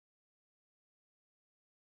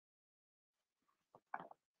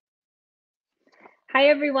Hi,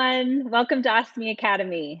 everyone. Welcome to Ostomy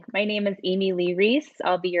Academy. My name is Amy Lee Reese.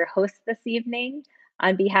 I'll be your host this evening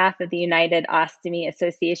on behalf of the United Ostomy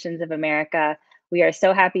Associations of America. We are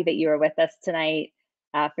so happy that you are with us tonight.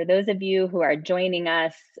 For those of you who are joining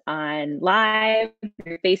us on live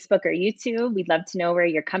through Facebook or YouTube, we'd love to know where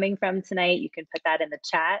you're coming from tonight. You can put that in the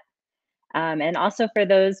chat. And also for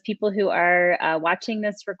those people who are watching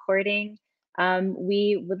this recording,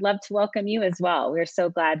 we would love to welcome you as well. We're so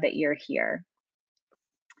glad that you're here.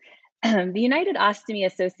 The United Ostomy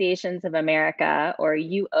Associations of America, or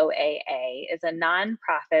UOAA, is a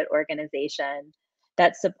nonprofit organization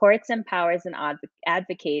that supports, empowers, and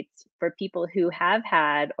advocates for people who have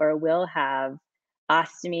had or will have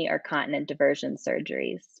ostomy or continent diversion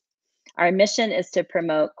surgeries. Our mission is to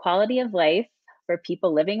promote quality of life for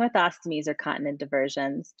people living with ostomies or continent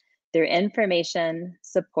diversions through information,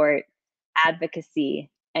 support, advocacy,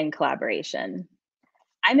 and collaboration.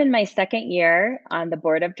 I'm in my second year on the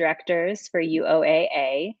board of directors for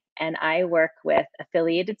UOAA, and I work with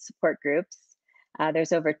affiliated support groups.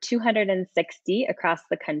 There's over 260 across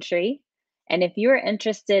the country. And if you are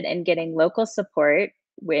interested in getting local support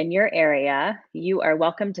in your area, you are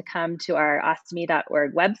welcome to come to our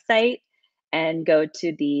ostomy.org website and go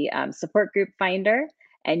to the support group finder,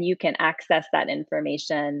 and you can access that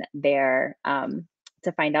information there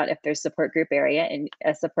to find out if there's support group area in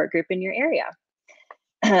a support group in your area.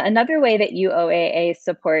 Another way that UOAA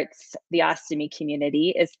supports the ostomy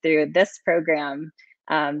community is through this program,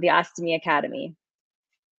 the Ostomy Academy.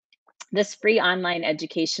 This free online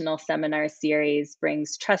educational seminar series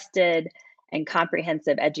brings trusted and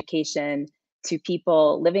comprehensive education to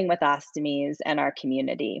people living with ostomies and our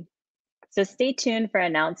community. So stay tuned for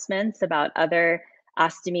announcements about other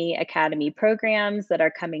Ostomy Academy programs that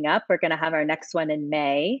are coming up. We're going to have our next one in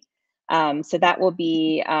May. So that will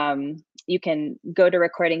be, you can go to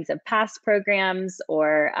recordings of past programs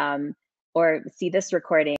or see this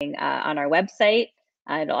recording on our website.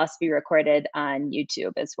 It'll also be recorded on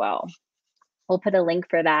YouTube as well. We'll put a link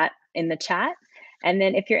for that in the chat. And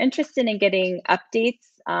then if you're interested in getting updates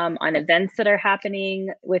on events that are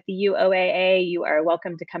happening with the UOAA, you are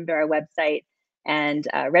welcome to come to our website and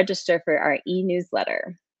register for our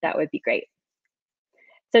e-newsletter. That would be great.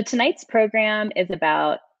 So tonight's program is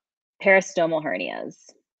about parastomal hernias.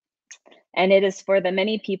 And it is for the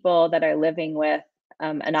many people that are living with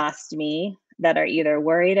an ostomy that are either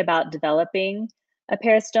worried about developing a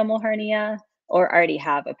parastomal hernia or already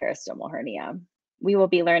have a parastomal hernia. We will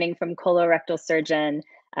be learning from colorectal surgeon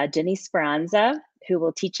Jenny Speranza, who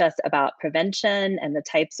will teach us about prevention and the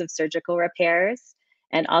types of surgical repairs,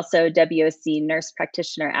 and also WOC nurse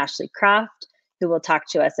practitioner Ashley Croft, who will talk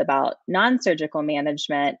to us about non-surgical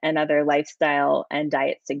management and other lifestyle and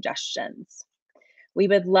diet suggestions. We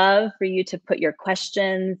would love for you to put your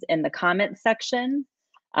questions in the comment section.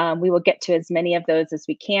 We will get to as many of those as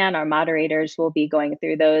we can. Our moderators will be going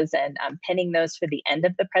through those and pinning those for the end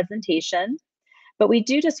of the presentation. But we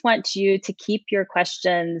do just want you to keep your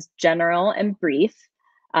questions general and brief.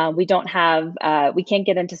 We can't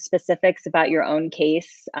get into specifics about your own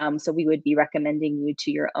case. So we would be recommending you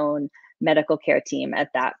to your own medical care team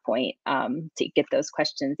at that point to get those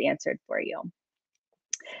questions answered for you.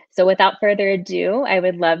 So without further ado, I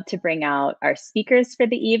would love to bring out our speakers for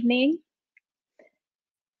the evening.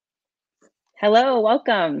 Hello,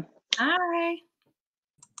 welcome. Hi.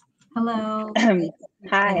 Hello.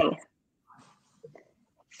 Hi.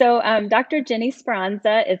 So Dr. Jenny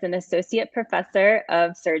Speranza is an associate professor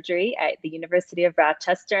of surgery at the University of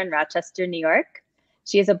Rochester in Rochester, New York.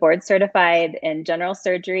 She is a board certified in general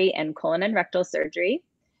surgery and colon and rectal surgery.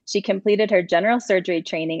 She completed her general surgery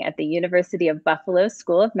training at the University of Buffalo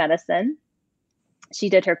School of Medicine. She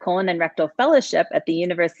did her colon and rectal fellowship at the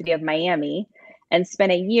University of Miami and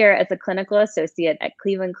spent a year as a clinical associate at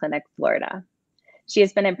Cleveland Clinic, Florida. She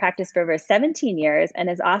has been in practice for over 17 years and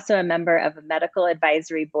is also a member of a medical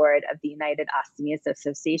advisory board of the United Ostomy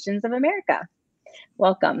Associations of America.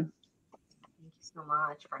 Welcome. Thank you so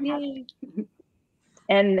much for having me.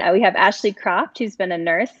 And we have Ashley Croft, who's been a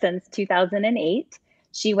nurse since 2008.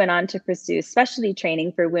 She went on to pursue specialty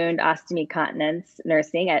training for wound ostomy continence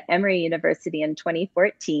nursing at Emory University in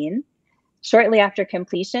 2014. Shortly after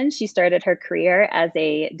completion, she started her career as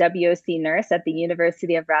a WOC nurse at the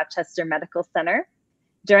University of Rochester Medical Center.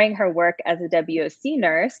 During her work as a WOC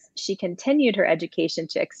nurse, she continued her education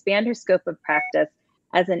to expand her scope of practice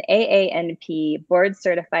as an AANP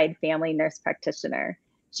board-certified family nurse practitioner.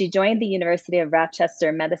 She joined the University of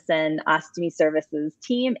Rochester Medicine Ostomy Services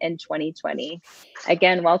team in 2020.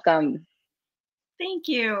 Again, welcome. Thank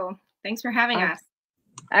you. Thanks for having us.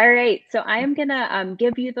 All right, so I am gonna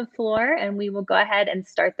give you the floor and we will go ahead and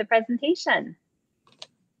start the presentation.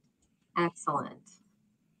 Excellent.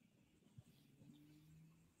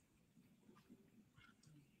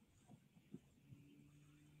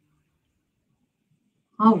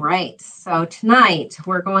 All right, so tonight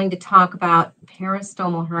we're going to talk about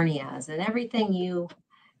parastomal hernias and everything you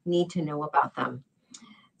need to know about them.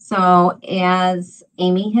 So as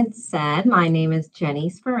Amy had said, my name is Jenny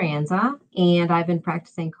Speranza, and I've been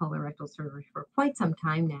practicing colorectal surgery for quite some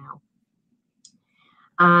time now.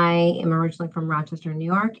 I am originally from Rochester, New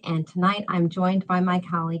York, and tonight I'm joined by my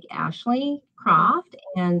colleague Ashley Croft,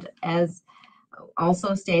 and as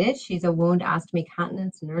also stated, she's a wound ostomy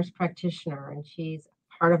continence nurse practitioner, and she's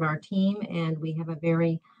part of our team, and we have a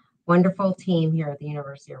very wonderful team here at the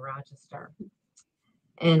University of Rochester.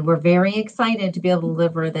 And we're very excited to be able to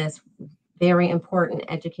deliver this very important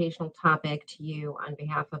educational topic to you on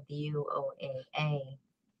behalf of the UOAA.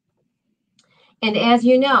 And as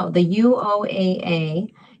you know, the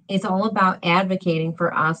UOAA is all about advocating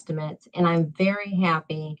for ostomates, and I'm very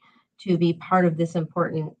happy to be part of this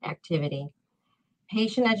important activity.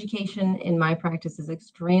 Patient education in my practice is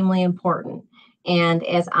extremely important, and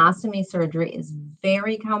as ostomy surgery is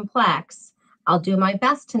very complex, I'll do my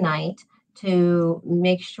best tonight to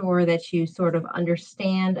make sure that you sort of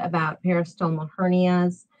understand about parastomal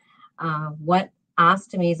hernias, what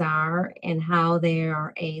ostomies are, and how they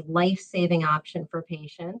are a life-saving option for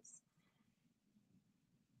patients.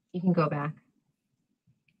 You can go back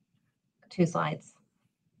 2 slides.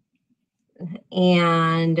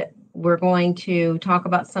 And we're going to talk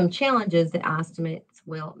about some challenges that ostomates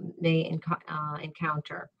may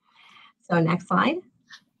encounter. So next slide.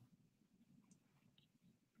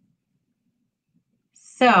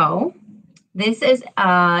 So this is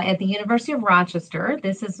at the University of Rochester.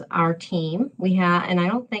 This is our team. We have, and I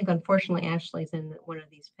don't think, unfortunately, Ashley's in one of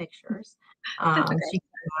these pictures. Okay. She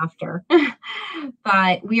came after.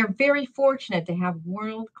 But we are very fortunate to have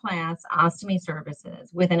world-class ostomy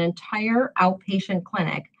services with an entire outpatient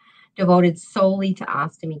clinic devoted solely to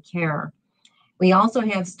ostomy care. We also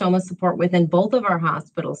have stoma support within both of our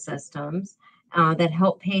hospital systems that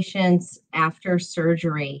help patients after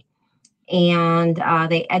surgery. And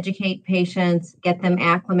they educate patients, get them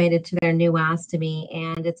acclimated to their new ostomy,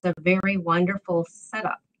 and it's a very wonderful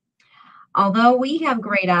setup. Although we have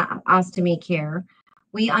great ostomy care,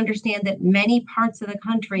 we understand that many parts of the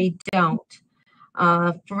country don't.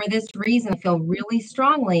 For this reason, I feel really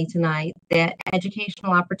strongly tonight that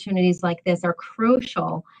educational opportunities like this are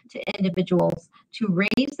crucial to individuals to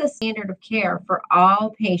raise the standard of care for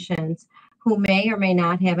all patients who may or may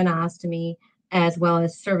not have an ostomy, as well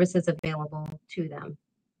as services available to them.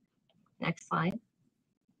 Next slide.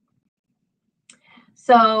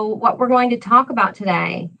 So what we're going to talk about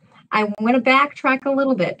today, I'm going to backtrack a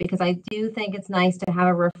little bit because I do think it's nice to have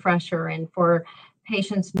a refresher, and for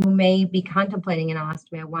patients who may be contemplating an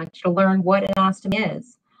ostomy, I want you to learn what an ostomy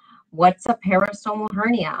is, what's a parastomal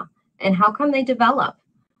hernia, and how come they develop.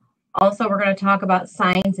 Also, we're going to talk about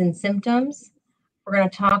signs and symptoms. We're going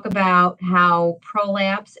to talk about how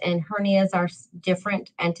prolapse and hernias are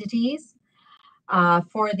different entities.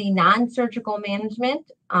 For the non-surgical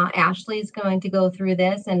management, Ashley is going to go through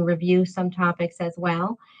this and review some topics as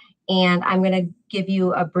well. And I'm going to give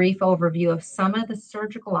you a brief overview of some of the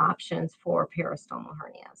surgical options for parastomal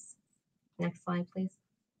hernias. Next slide, please.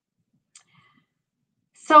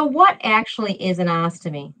 So what actually is an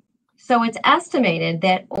ostomy? So it's estimated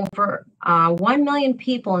that over 1 million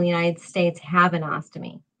people in the United States have an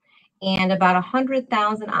ostomy, and about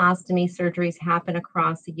 100,000 ostomy surgeries happen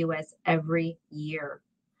across the U.S. every year.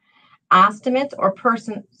 Ostomates, or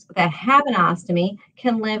persons that have an ostomy,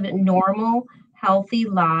 can live normal, healthy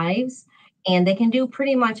lives, and they can do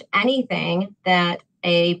pretty much anything that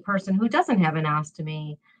a person who doesn't have an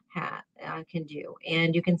ostomy can do.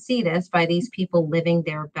 And you can see this by these people living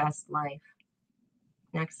their best life.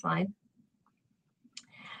 Next slide.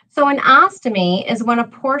 So an ostomy is when a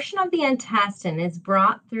portion of the intestine is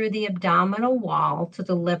brought through the abdominal wall to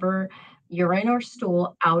deliver urine or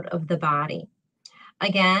stool out of the body.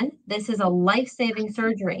 Again, this is a life-saving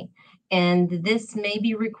surgery, and this may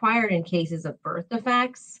be required in cases of birth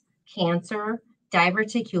defects, cancer,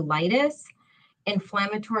 diverticulitis,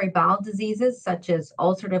 inflammatory bowel diseases such as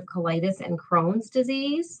ulcerative colitis and Crohn's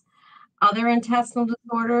disease, other intestinal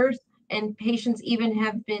disorders, and patients even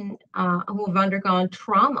have been who have undergone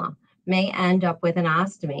trauma may end up with an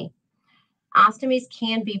ostomy. Ostomies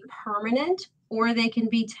can be permanent or they can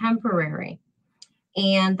be temporary.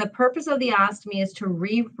 And the purpose of the ostomy is to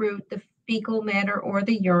reroute the fecal matter or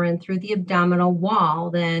the urine through the abdominal wall,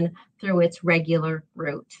 then through its regular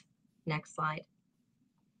route. Next slide.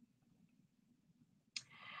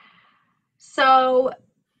 So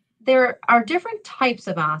there are different types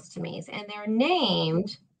of ostomies, and they're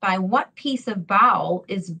named by what piece of bowel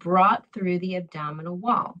is brought through the abdominal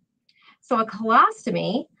wall. So a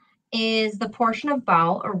colostomy is the portion of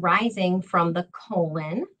bowel arising from the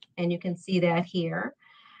colon, and you can see that here,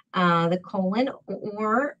 the colon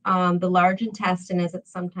or the large intestine as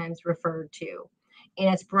it's sometimes referred to.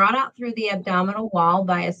 And it's brought out through the abdominal wall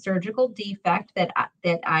by a surgical defect that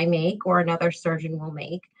I make or another surgeon will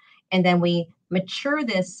make. And then we mature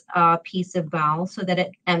this piece of bowel so that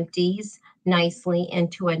it empties nicely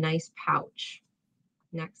into a nice pouch.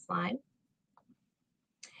 Next slide.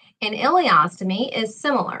 An ileostomy is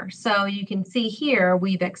similar. So you can see here,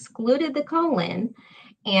 we've excluded the colon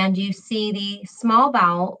and you see the small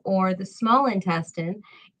bowel or the small intestine.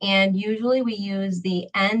 And usually we use the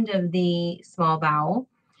end of the small bowel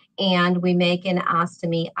and we make an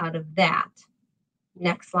ostomy out of that.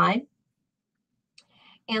 Next slide.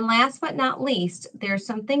 And last but not least, there's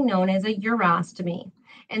something known as a urostomy.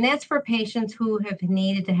 And that's for patients who have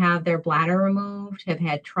needed to have their bladder removed, have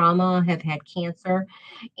had trauma, have had cancer.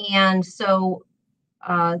 And so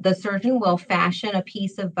the surgeon will fashion a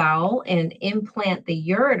piece of bowel and implant the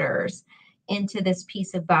ureters into this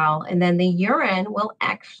piece of bowel. And then the urine will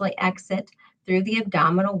actually exit through the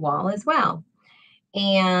abdominal wall as well.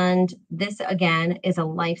 And this, again, is a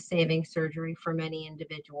life-saving surgery for many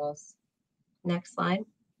individuals. Next slide.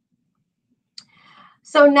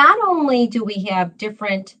 So not only do we have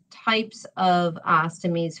different types of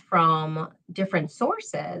ostomies from different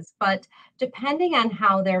sources, but depending on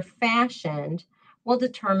how they're fashioned will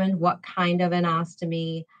determine what kind of an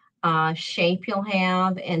ostomy shape you'll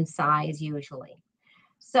have and size usually.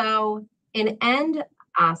 So an end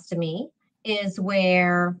ostomy is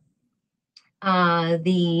where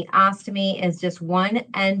the ostomy is just one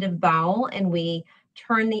end of bowel and we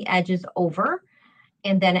turn the edges over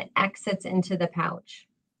and then it exits into the pouch.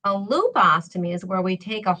 A loop ostomy is where we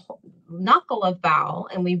take a knuckle of bowel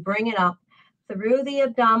and we bring it up through the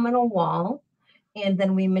abdominal wall and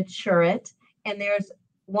then we mature it. And there's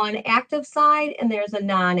one active side and there's a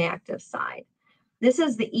non-active side. This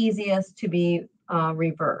is the easiest to be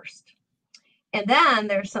reversed. And then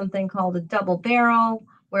there's something called a double barrel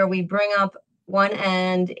where we bring up one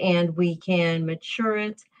end and we can mature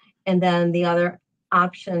it. And then the other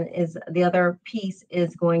option is the other piece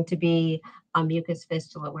is going to be a mucus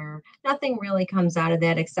fistula where nothing really comes out of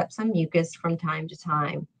that except some mucus from time to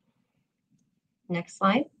time. Next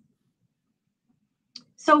slide.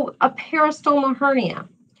 So a parastomal hernia.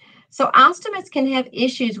 So ostomates can have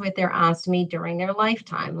issues with their ostomy during their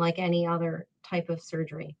lifetime, like any other type of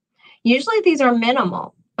surgery. Usually these are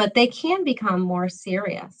minimal, but they can become more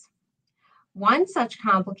serious. One such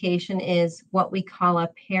complication is what we call a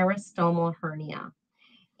parastomal hernia.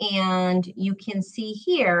 And you can see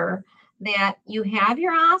here that you have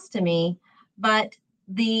your ostomy, but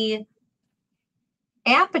the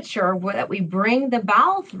aperture that we bring the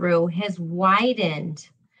bowel through has widened.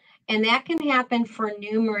 And that can happen for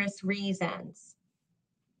numerous reasons.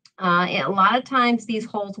 A lot of times these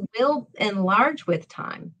holes will enlarge with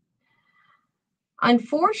time.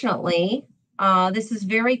 Unfortunately, this is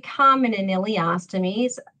very common in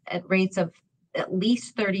ileostomies at rates of at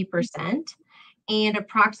least 30%. And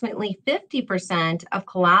approximately 50% of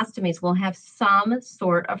colostomies will have some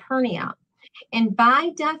sort of hernia. And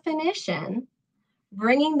by definition,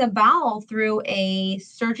 bringing the bowel through a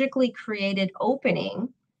surgically created opening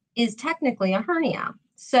is technically a hernia.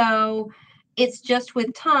 So it's just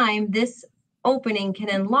with time, this opening can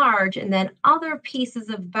enlarge and then other pieces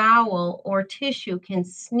of bowel or tissue can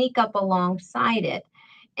sneak up alongside it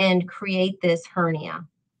and create this hernia.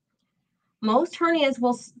 Most hernias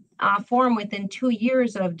will form within 2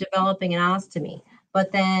 years of developing an ostomy,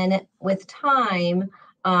 but then with time,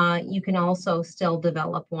 you can also still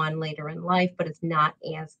develop one later in life, but it's not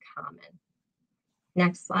as common.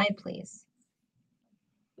 Next slide, please.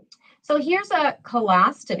 So here's a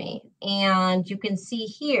colostomy, and you can see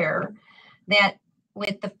here that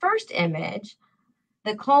with the first image,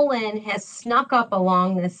 the colon has snuck up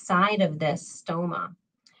along the side of this stoma,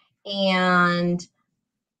 and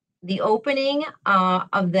the opening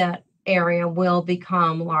of that area will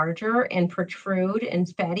become larger and protrude,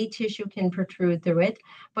 and fatty tissue can protrude through it.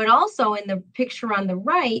 But also in the picture on the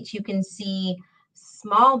right, you can see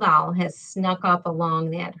small bowel has snuck up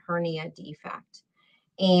along that hernia defect.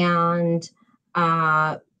 And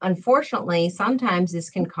unfortunately, sometimes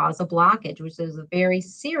this can cause a blockage, which is a very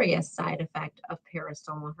serious side effect of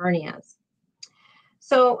parastomal hernias.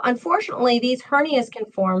 So unfortunately, these hernias can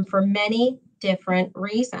form for many different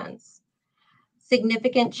reasons.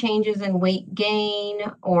 Significant changes in weight gain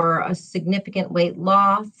or a significant weight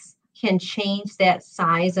loss, can change that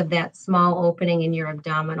size of that small opening in your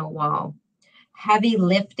abdominal wall. Heavy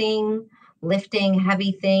lifting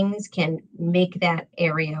heavy things can make that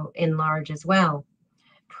area enlarge as well.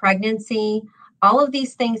 Pregnancy, all of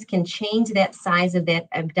these things can change that size of that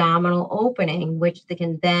abdominal opening, which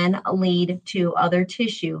can then lead to other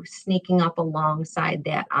tissue sneaking up alongside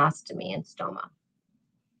that ostomy and stoma.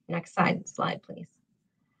 Next slide, please.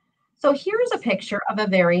 So here's a picture of a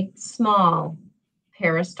very small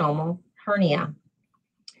parastomal hernia.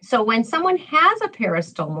 So when someone has a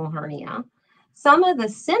parastomal hernia, some of the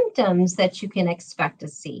symptoms that you can expect to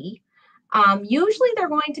see, usually they're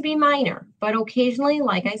going to be minor, but occasionally,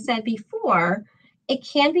 like I said before, it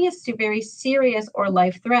can be a very serious or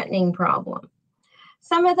life-threatening problem.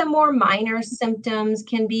 Some of the more minor symptoms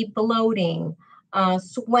can be bloating,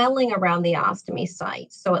 swelling around the ostomy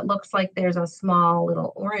site. So it looks like there's a small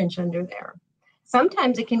little orange under there.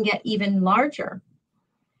 Sometimes it can get even larger.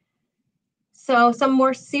 So some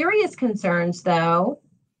more serious concerns, though,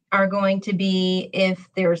 are going to be if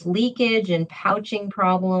there's leakage and pouching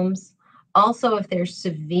problems. Also, if there's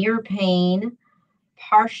severe pain,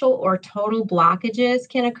 partial or total blockages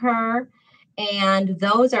can occur. And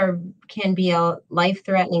those can be a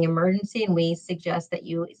life-threatening emergency, and we suggest that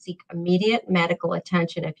you seek immediate medical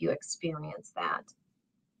attention if you experience that.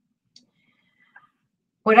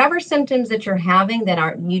 Whatever symptoms that you're having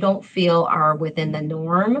that you don't feel are within the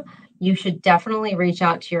norm, you should definitely reach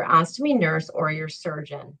out to your ostomy nurse or your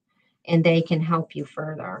surgeon, and they can help you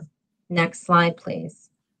further. Next slide, please.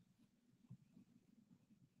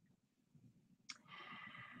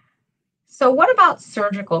 So what about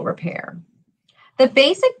surgical repair? The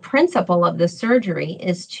basic principle of the surgery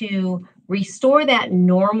is to restore that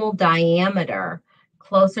normal diameter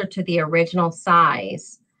closer to the original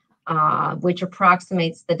size, which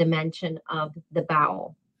approximates the dimension of the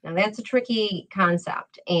bowel. Now that's a tricky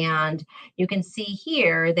concept, and you can see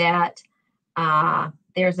here that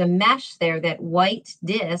there's a mesh there, that white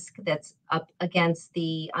disc that's up against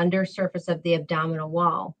the undersurface of the abdominal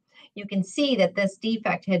wall. You can see that this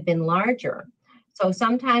defect had been larger. So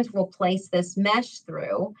sometimes we'll place this mesh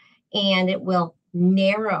through and it will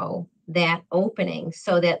narrow that opening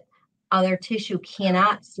so that other tissue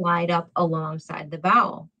cannot slide up alongside the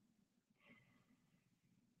bowel.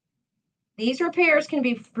 These repairs can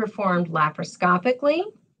be performed laparoscopically,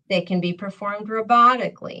 they can be performed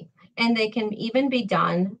robotically, and they can even be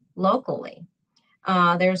done locally.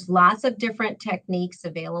 There's lots of different techniques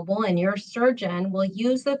available, and your surgeon will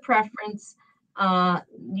use the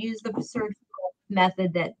surgical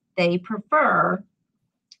method that they prefer,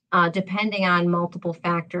 depending on multiple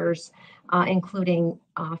factors, including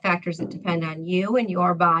factors that depend on you and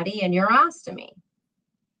your body and your ostomy.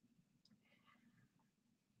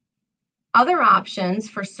 Other options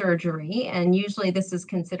for surgery, and usually this is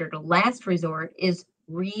considered a last resort, is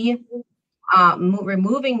removing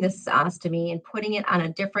this ostomy and putting it on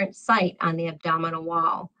a different site on the abdominal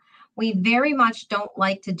wall. We very much don't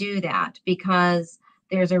like to do that because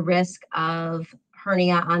there's a risk of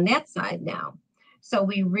hernia on that side now. So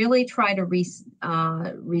we really try to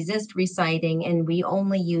resist resiting, and we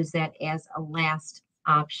only use that as a last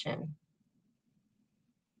option.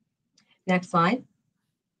 Next slide.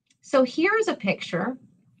 So here's a picture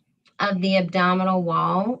of the abdominal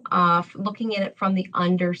wall, looking at it from the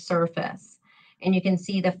undersurface. And you can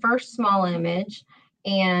see the first small image,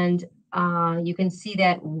 and you can see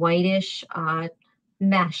that whitish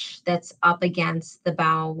mesh that's up against the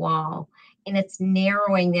bowel wall. And it's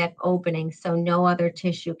narrowing that opening so no other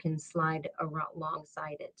tissue can slide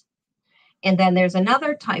alongside it. And then there's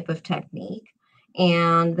another type of technique,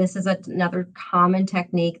 and this is another common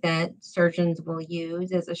technique that surgeons will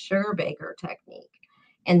use, is a sugar baker technique.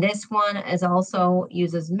 And this one also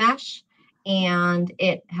uses mesh, and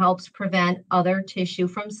it helps prevent other tissue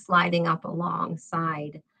from sliding up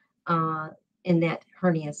alongside in that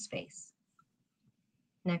hernia space.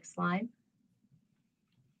 Next slide.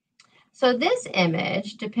 So this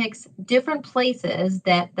image depicts different places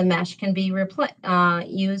that the mesh can be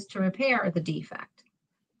used to repair the defect.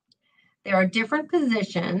 There are different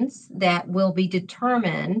positions that will be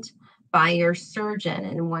determined by your surgeon.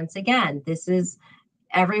 And once again,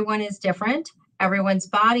 everyone is different. Everyone's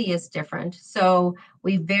body is different. So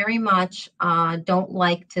we very much don't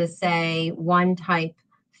like to say one type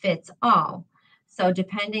fits all. So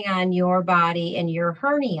depending on your body and your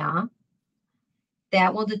hernia,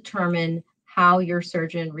 that will determine how your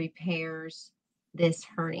surgeon repairs this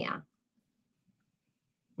hernia.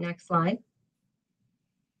 Next slide.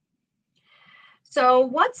 So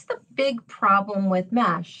what's the big problem with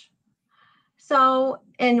mesh?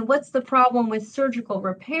 And what's the problem with surgical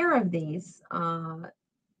repair of these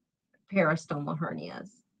parastomal hernias.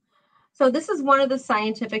 So this is one of the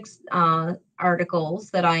scientific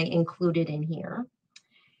articles that I included in here.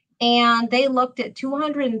 And they looked at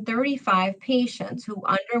 235 patients who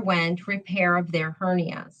underwent repair of their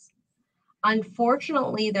hernias.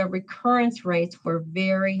 Unfortunately, the recurrence rates were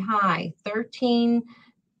very high, 13%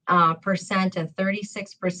 and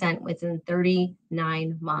 36% within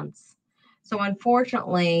 39 months. So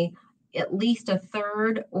unfortunately, at least a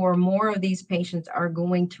third or more of these patients are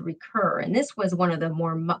going to recur. And this was one of the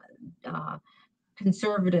more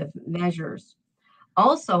conservative measures.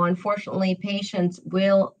 Also, unfortunately, patients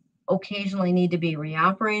will occasionally need to be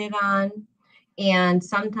reoperated on. And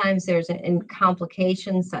sometimes there's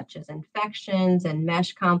complications such as infections and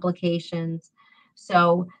mesh complications.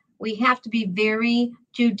 So we have to be very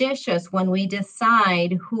judicious when we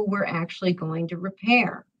decide who we're actually going to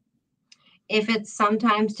repair. If it's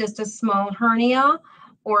sometimes just a small hernia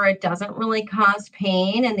or it doesn't really cause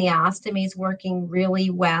pain and the ostomy is working really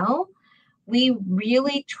well, we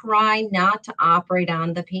really try not to operate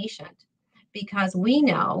on the patient because we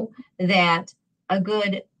know that a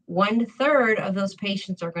good 1/3 of those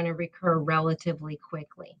patients are going to recur relatively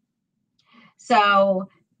quickly. So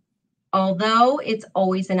although it's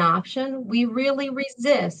always an option, we really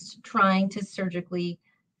resist trying to surgically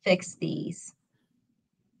fix these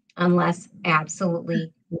unless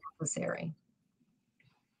absolutely necessary.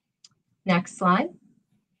 Next slide.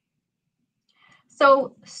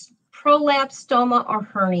 So prolapse, stoma, or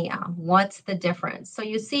hernia, what's the difference? So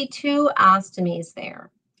you see two ostomies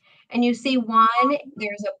there. And you see one,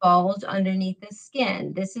 there's a bulge underneath the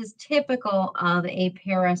skin. This is typical of a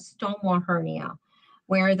parastomal hernia,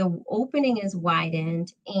 where the opening is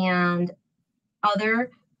widened and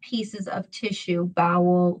other pieces of tissue,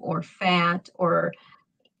 bowel or fat or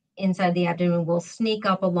inside the abdomen will sneak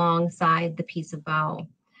up alongside the piece of bowel.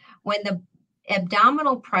 When the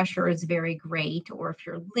abdominal pressure is very great, or if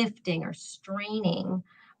you're lifting or straining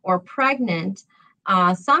or pregnant,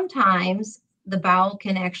 sometimes the bowel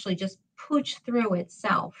can actually just push through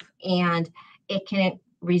itself and it can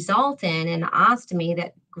result in an ostomy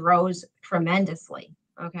that grows tremendously.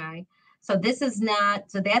 Okay, so this is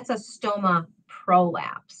not, so that's a stoma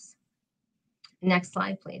prolapse. Next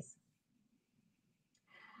slide, please.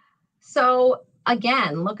 So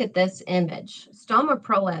again, look at this image. Stoma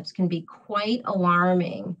prolapse can be quite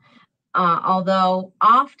alarming, although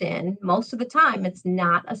often, most of the time, it's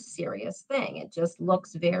not a serious thing. It just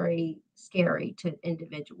looks very scary to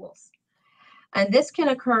individuals. And this can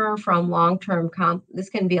occur from this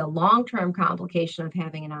can be a long-term complication of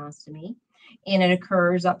having an ostomy, and it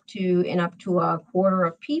occurs up to a quarter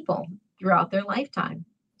of people throughout their lifetime.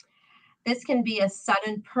 This can be a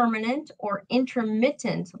sudden, permanent, or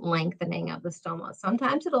intermittent lengthening of the stoma.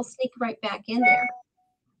 Sometimes it'll sneak right back in there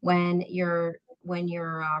when you're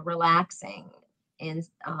relaxing. And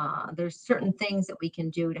there's certain things that we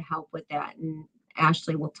can do to help with that. And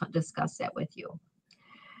Ashley will discuss that with you.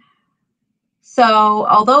 So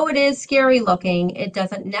although it is scary looking, it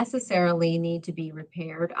doesn't necessarily need to be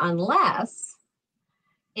repaired unless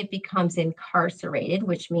it becomes incarcerated,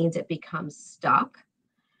 which means it becomes stuck.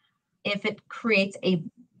 If it creates a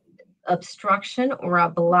obstruction or a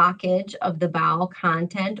blockage of the bowel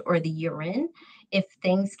content or the urine, if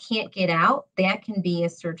things can't get out, that can be a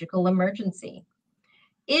surgical emergency.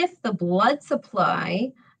 If the blood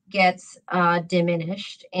supply gets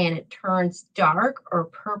diminished and it turns dark or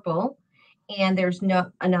purple and there's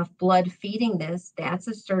not enough blood feeding this, that's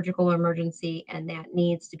a surgical emergency and that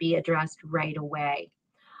needs to be addressed right away.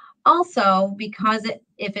 Also, because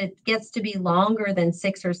if it gets to be longer than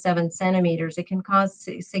 6 or 7 centimeters, it can cause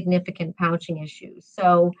significant pouching issues.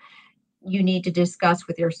 So you need to discuss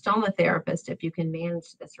with your stoma therapist if you can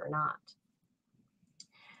manage this or not.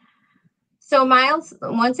 So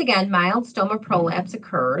once again, mild stoma prolapse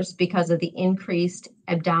occurs because of the increased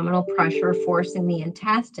abdominal pressure forcing the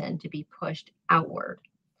intestine to be pushed outward.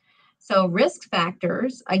 So risk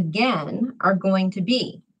factors, again, are going to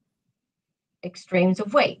be extremes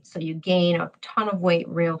of weight. So you gain a ton of weight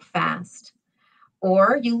real fast,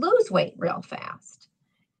 or you lose weight real fast.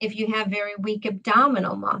 If you have very weak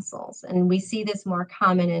abdominal muscles, and we see this more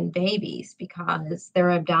common in babies because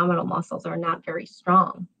their abdominal muscles are not very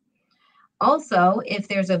strong. Also, if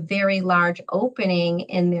there's a very large opening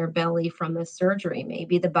in their belly from the surgery,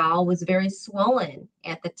 maybe the bowel was very swollen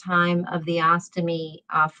at the time of the ostomy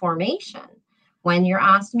formation. When your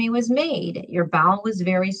ostomy was made, your bowel was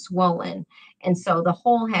very swollen, and so the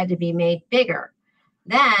hole had to be made bigger.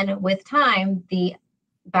 Then, with time, the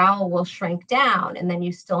bowel will shrink down, and then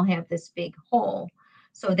you still have this big hole.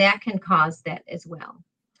 So that can cause that as well.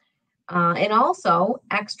 And also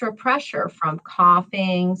extra pressure from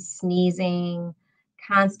coughing, sneezing,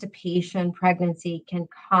 constipation, pregnancy can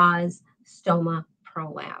cause stoma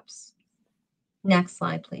prolapse. Next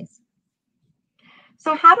slide, please.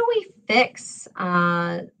 So how do we fix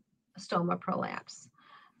stoma prolapse?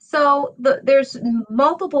 So there's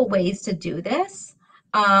multiple ways to do this.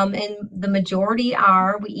 And the majority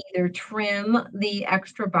are we either trim the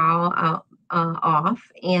extra bowel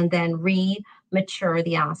off and then re-mature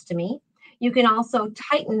the ostomy. You can also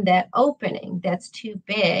tighten that opening that's too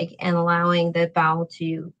big and allowing the bowel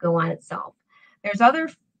to go on itself. There's other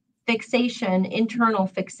fixation, internal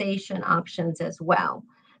fixation options as well.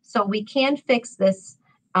 So we can fix this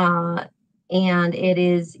and it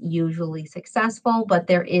is usually successful, but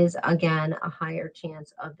there is, again, a higher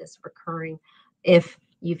chance of this recurring if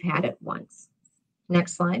you've had it once.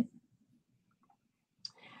 Next slide.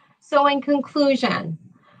 So in conclusion,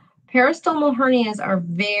 parastomal hernias are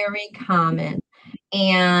very common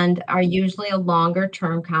and are usually a longer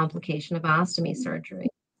term complication of ostomy surgery.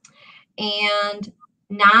 And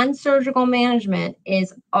non-surgical management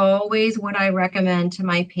is always what I recommend to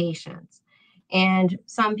my patients. And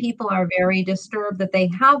some people are very disturbed that they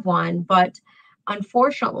have one, but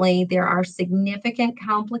unfortunately, there are significant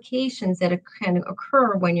complications that can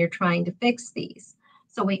occur when you're trying to fix these.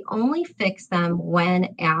 So we only fix them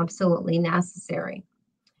when absolutely necessary.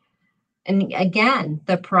 And again,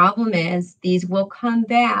 the problem is these will come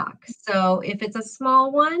back. So if it's a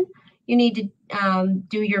small one, you need to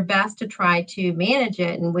do your best to try to manage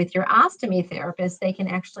it. And with your ostomy therapist, they can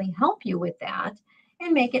actually help you with that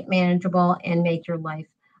and make it manageable and make your life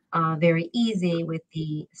very easy with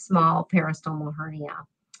the small parastomal hernia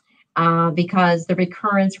because the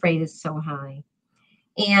recurrence rate is so high.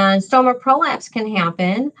 And stoma prolapse can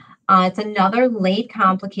happen. It's another late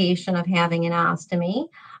complication of having an ostomy,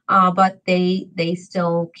 but they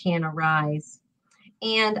still can arise.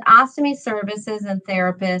 And ostomy services and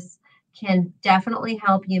therapists can definitely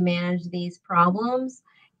help you manage these problems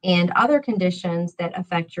and other conditions that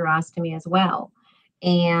affect your ostomy as well.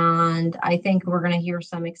 And I think we're going to hear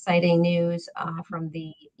some exciting news from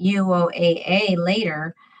the UOAA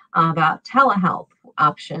later about telehealth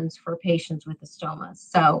options for patients with stomas.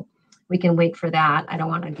 So we can wait for that. I don't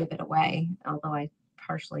want to give it away, although I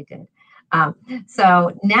partially did.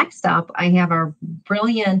 So next up, I have our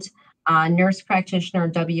brilliant nurse practitioner,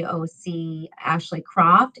 WOC, Ashley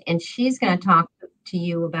Croft, and she's going to talk to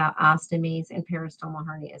you about ostomies and parastomal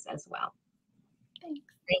hernias as well. Thanks.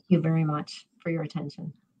 Thank you very much for your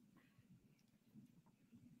attention.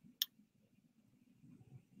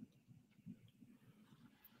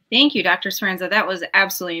 Thank you, Dr. Speranza. That was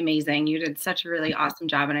absolutely amazing. You did such a really awesome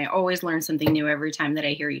job, and I always learn something new every time that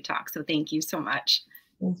I hear you talk. So thank you so much.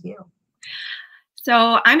 Thank you.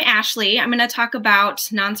 So I'm Ashley. I'm going to talk about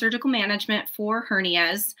non-surgical management for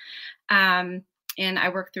hernias, and I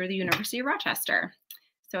work through the University of Rochester.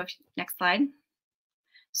 So next slide.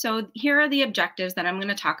 So here are the objectives that I'm going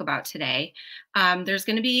to talk about today. There's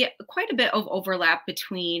going to be quite a bit of overlap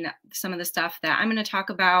between some of the stuff that I'm going to talk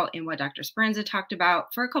about and what Dr. Speranza talked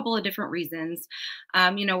about for a couple of different reasons.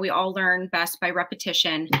 You know, we all learn best by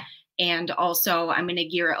repetition. And also, I'm going to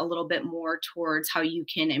gear it a little bit more towards how you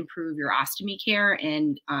can improve your ostomy care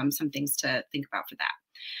and some things to think about for that.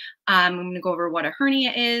 I'm going to go over what a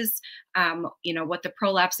hernia is, you know, what the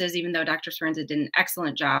prolapse is, even though Dr. Speranza did an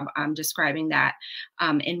excellent job describing that,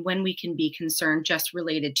 and when we can be concerned just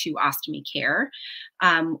related to ostomy care.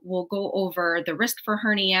 We'll go over the risk for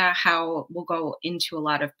hernia, how we'll go into a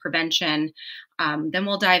lot of prevention. Then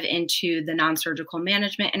we'll dive into the non-surgical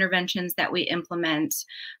management interventions that we implement.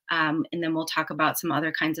 And then we'll talk about some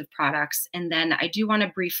other kinds of products. And then I do want to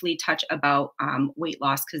briefly touch about weight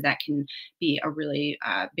loss, because that can be a really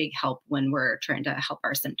big help when we're trying to help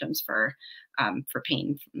our symptoms for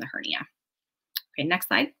pain from the hernia. Okay, next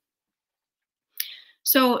slide.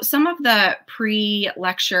 So some of the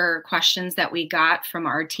pre-lecture questions that we got from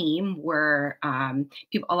our team were, a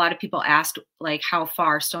lot of people asked like how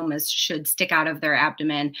far stomas should stick out of their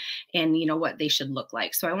abdomen and, you know, what they should look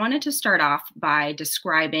like. So I wanted to start off by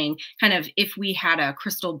describing kind of if we had a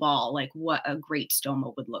crystal ball, like what a great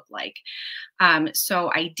stoma would look like.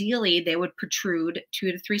 So ideally they would protrude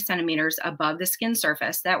 2 to 3 centimeters above the skin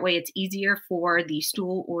surface. That way it's easier for the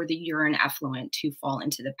stool or the urine effluent to fall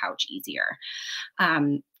into the pouch easier.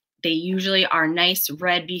 They usually are nice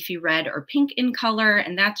red, beefy red or pink in color,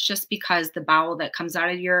 and that's just because the bowel that comes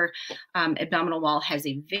out of your abdominal wall has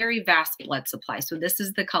a very vast blood supply. So this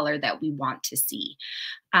is the color that we want to see.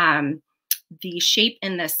 The shape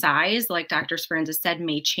and the size, like Dr. Speranza said,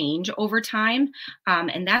 may change over time,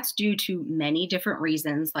 and that's due to many different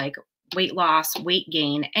reasons, like weight loss, weight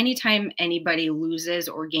gain, anytime anybody loses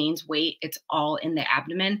or gains weight, it's all in the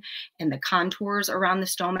abdomen, and the contours around the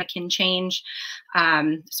stoma can change.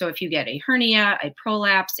 So if you get a hernia, a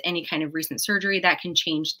prolapse, any kind of recent surgery, that can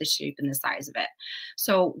change the shape and the size of it.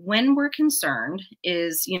 So when we're concerned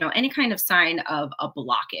is, any kind of sign of a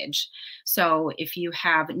blockage. So if you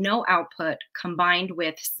have no output combined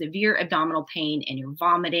with severe abdominal pain and you're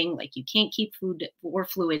vomiting, like you can't keep food or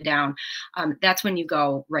fluid down, that's when you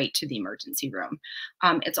go right to the emergency room.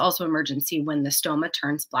 It's also emergency when the stoma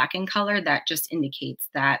turns black in color. That just indicates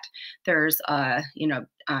that there's a,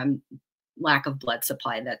 lack of blood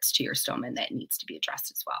supply that's to your stoma, and that needs to be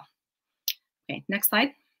addressed as well. Okay, next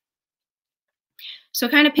slide. So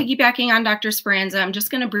kind of piggybacking on Dr. Speranza, I'm just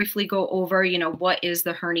going to briefly go over, what is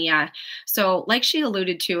the hernia. So like she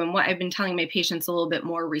alluded to, and what I've been telling my patients a little bit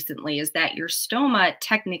more recently, is that your stoma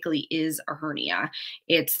technically is a hernia.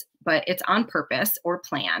 But it's on purpose or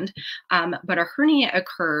planned. But a hernia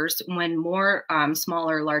occurs when more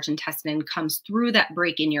smaller large intestine comes through that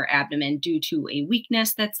break in your abdomen due to a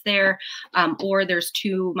weakness that's there, or there's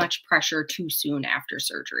too much pressure too soon after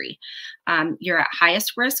surgery. You're at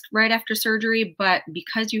highest risk right after surgery, but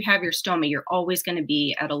because you have your stoma, you're always going to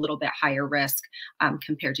be at a little bit higher risk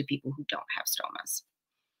compared to people who don't have stomas.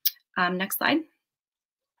 Next slide.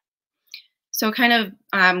 So kind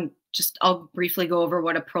of I'll briefly go over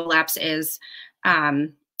what a prolapse is.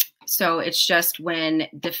 So it's just when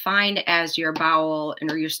defined as your bowel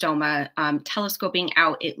or your stoma telescoping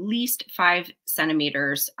out at least 5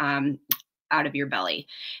 centimeters out of your belly.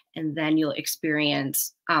 And then you'll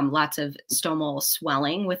experience lots of stomal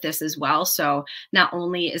swelling with this as well. So not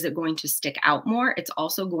only is it going to stick out more, it's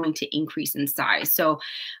also going to increase in size. So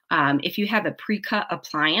if you have a pre-cut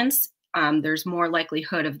appliance, there's more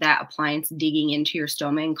likelihood of that appliance digging into your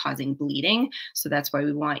stoma and causing bleeding. So that's why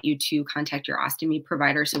we want you to contact your ostomy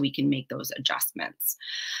provider so we can make those adjustments.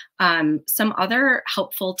 Some other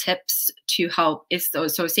helpful tips to help is,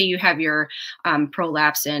 so say you have your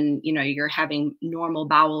prolapse and you're having normal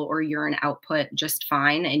bowel or urine output just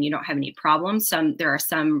fine and you don't have any problems. There are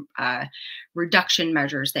some reduction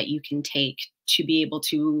measures that you can take to be able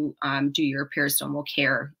to do your peristomal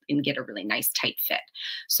care and get a really nice tight fit.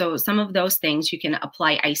 So some of those things, you can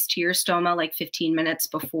apply ice to your stoma like 15 minutes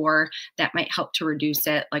before. That might help to reduce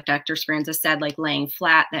it. Like Dr. Speranza said, like laying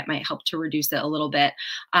flat, that might help to reduce it a little bit.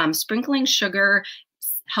 Sprinkling sugar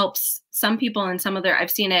helps some people, and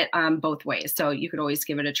I've seen it both ways. So you could always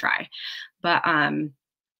give it a try. But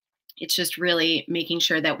it's just really making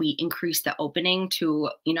sure that we increase the opening to,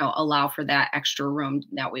 allow for that extra room.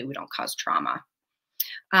 That way we don't cause trauma.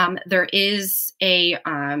 There is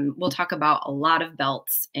we'll talk about a lot of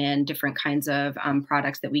belts and different kinds of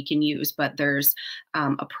products that we can use, but there's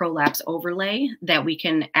a prolapse overlay that we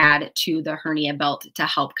can add to the hernia belt to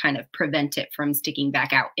help kind of prevent it from sticking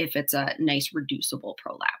back out if it's a nice reducible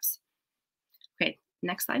prolapse. Okay,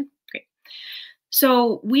 next slide. Great.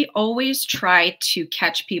 So we always try to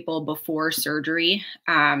catch people before surgery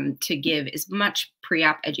to give as much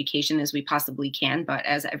pre-op education as we possibly can. But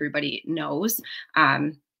as everybody knows,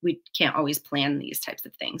 we can't always plan these types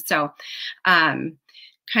of things. So kind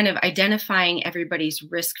of identifying everybody's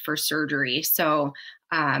risk for surgery. So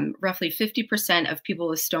roughly 50% of people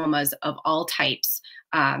with stomas of all types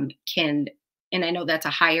can, and I know that's a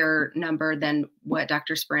higher number than what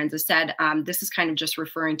Dr. Speranza said. This is kind of just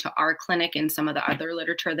referring to our clinic and some of the other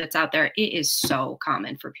literature that's out there. It is so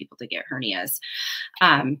common for people to get hernias.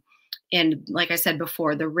 And like I said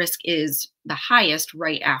before, the risk is the highest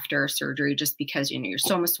right after surgery, just because, your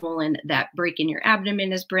stoma's swollen, that break in your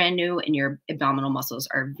abdomen is brand new, and your abdominal muscles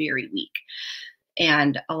are very weak.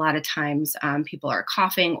 And a lot of times people are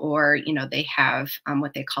coughing, or, they have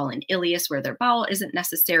what they call an ileus, where their bowel isn't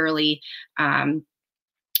necessarily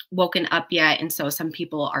woken up yet. And so some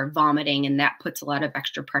people are vomiting, and that puts a lot of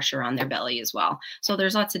extra pressure on their belly as well. So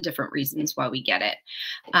there's lots of different reasons why we get it.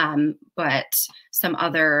 But some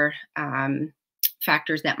other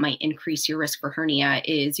factors that might increase your risk for hernia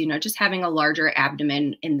is, just having a larger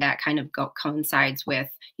abdomen, and that kind of coincides with,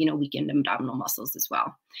 weakened abdominal muscles as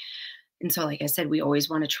well. And so, like I said, we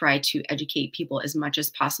always want to try to educate people as much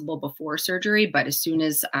as possible before surgery. But as soon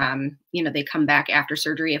as, they come back after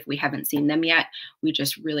surgery, if we haven't seen them yet, we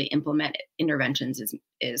just really implement interventions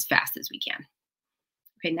as fast as we can.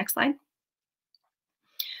 Okay, next slide.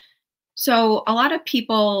 So a lot of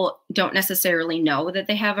people don't necessarily know that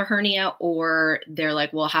they have a hernia, or they're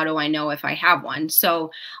like, well, how do I know if I have one?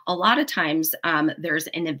 So a lot of times there's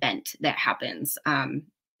an event that happens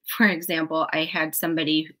For example, I had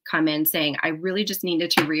somebody come in saying, I really just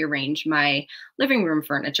needed to rearrange my living room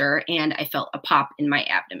furniture and I felt a pop in my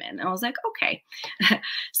abdomen. And I was like, okay.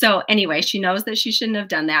 So anyway, she knows that she shouldn't have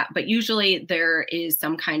done that, but usually there is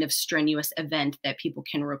some kind of strenuous event that people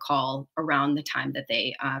can recall around the time that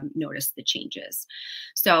they notice the changes.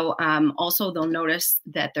 So also they'll notice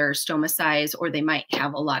that their stoma size, or they might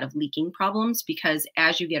have a lot of leaking problems, because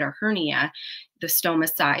as you get a hernia, the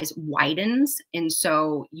stoma size widens. And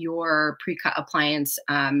so your pre-cut appliance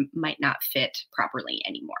might not fit properly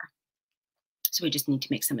anymore. So we just need to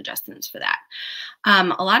make some adjustments for that.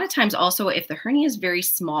 A lot of times also, if the hernia is very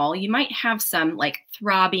small, you might have some like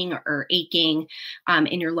throbbing or aching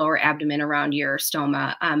in your lower abdomen around your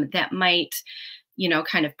stoma that might, you know,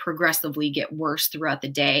 kind of progressively get worse throughout the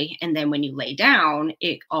day. And then when you lay down,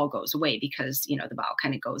 it all goes away because, you know, the bowel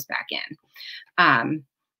kind of goes back in.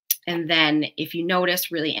 And then if you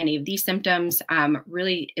notice really any of these symptoms,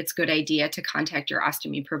 really it's a good idea to contact your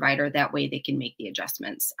ostomy provider. That way they can make the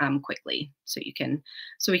adjustments quickly so we can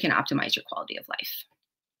optimize your quality of life.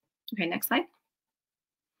 Okay, next slide.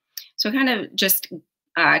 So kind of just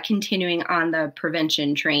continuing on the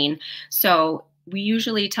prevention train. So we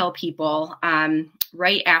usually tell people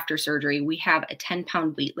right after surgery, we have a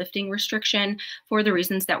 10-pound weightlifting restriction for the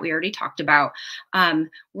reasons that we already talked about.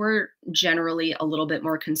 We're generally a little bit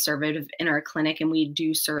more conservative in our clinic, and we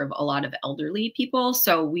do serve a lot of elderly people.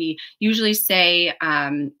 So we usually say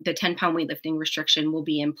the 10-pound weightlifting restriction will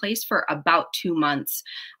be in place for about 2 months,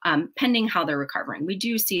 pending how they're recovering. We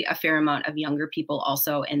do see a fair amount of younger people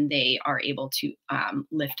also, and they are able to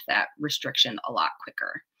lift that restriction a lot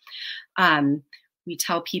quicker. We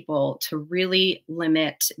tell people to really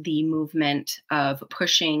limit the movement of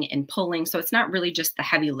pushing and pulling. So it's not really just the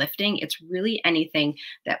heavy lifting, it's really anything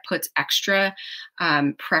that puts extra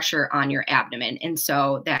pressure on your abdomen. And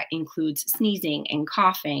so that includes sneezing and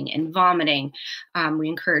coughing and vomiting. We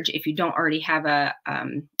encourage, if you don't already have a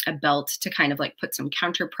belt, to kind of like put some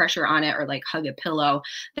counter pressure on it, or like hug a pillow.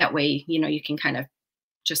 That way, you know, you can kind of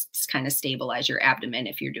stabilize your abdomen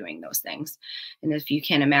if you're doing those things. And if you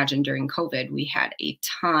can imagine, during COVID, we had a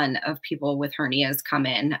ton of people with hernias come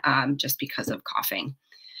in just because of coughing.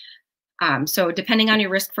 So depending on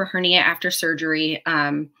your risk for hernia after surgery,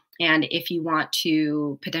 and if you want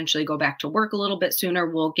to potentially go back to work a little bit sooner,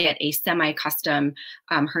 we'll get a semi-custom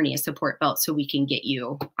hernia support belt so we can get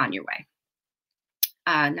you on your way.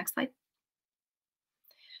 Next slide.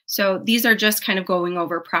 So these are just kind of going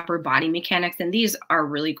over proper body mechanics, and these are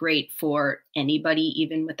really great for anybody,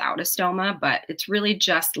 even without a stoma, but it's really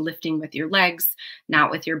just lifting with your legs,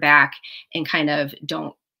 not with your back, and kind of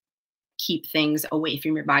don't keep things away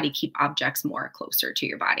from your body, keep objects more closer to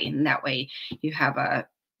your body. And that way you have a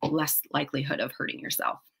less likelihood of hurting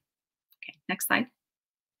yourself. Okay, next slide.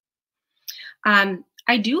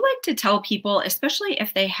 I do like to tell people, especially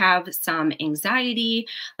if they have some anxiety,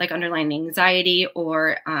 like underlying anxiety,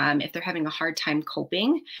 or if they're having a hard time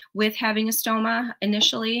coping with having a stoma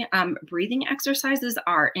initially, breathing exercises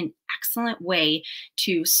are an excellent way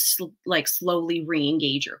to slowly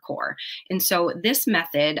re-engage your core. And so this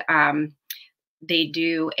method, they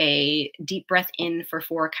do a deep breath in for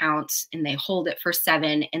 4 counts, and they hold it for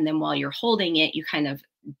 7. And then while you're holding it, you kind of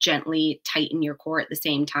gently tighten your core at the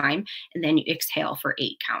same time, and then you exhale for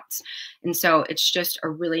 8 counts. And so it's just a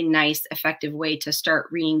really nice, effective way to start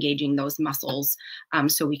re-engaging those muscles,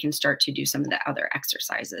 so we can start to do some of the other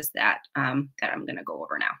exercises that I'm going to go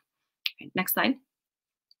over now. Okay, next slide.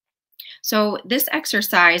 So this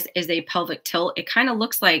exercise is a pelvic tilt. It kind of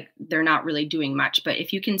looks like they're not really doing much, but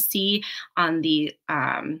if you can see on the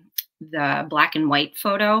black and white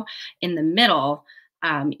photo in the middle,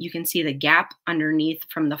 you can see the gap underneath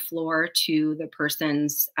from the floor to the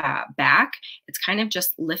person's back. It's kind of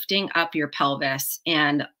just lifting up your pelvis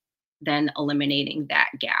and then eliminating that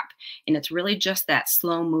gap. And it's really just that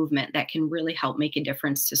slow movement that can really help make a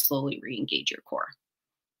difference to slowly re-engage your core.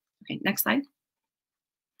 Okay, next slide.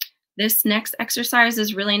 This next exercise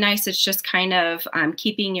is really nice. It's just kind of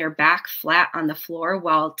keeping your back flat on the floor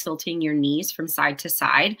while tilting your knees from side to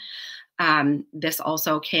side. This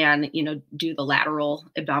also can, do the lateral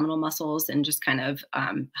abdominal muscles and just kind of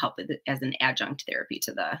help with it as an adjunct therapy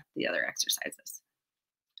to the other exercises.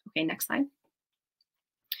 Okay, next slide.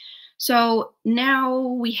 So now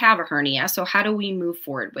we have a hernia. So how do we move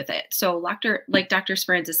forward with it? So like Dr.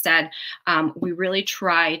 Speranza said, we really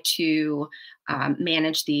try to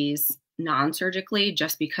manage these non-surgically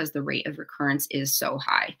just because the rate of recurrence is so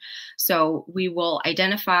high. So we will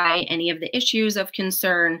identify any of the issues of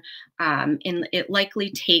concern, and it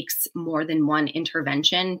likely takes more than one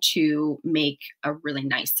intervention to make a really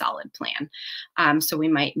nice solid plan. So we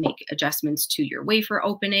might make adjustments to your wafer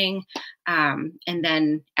opening, and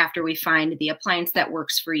then after we find the appliance that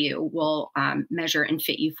works for you, we'll measure and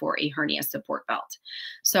fit you for a hernia support belt.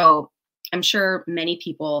 So I'm sure many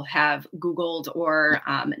people have Googled or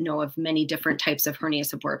know of many different types of hernia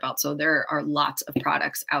support belts. So there are lots of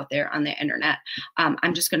products out there on the internet.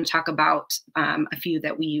 I'm just going to talk about a few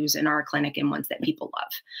that we use in our clinic and ones that people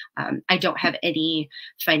love. I don't have any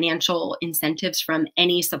financial incentives from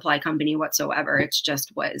any supply company whatsoever. It's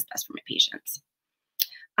just what is best for my patients.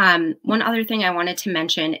 One other thing I wanted to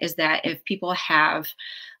mention is that if people have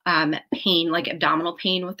pain, like abdominal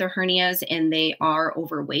pain with their hernias, and they are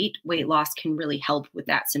overweight, weight loss can really help with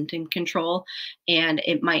that symptom control. And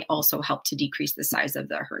it might also help to decrease the size of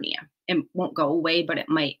the hernia. It won't go away, but it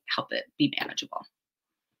might help it be manageable.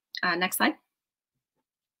 Next slide.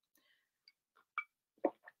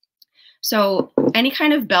 So any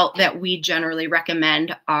kind of belt that we generally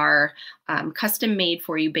recommend are custom made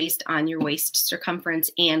for you based on your waist circumference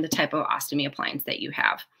and the type of ostomy appliance that you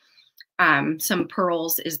have. Some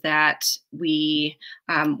pearls is that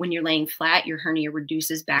when you're laying flat, your hernia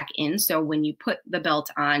reduces back in. So when you put the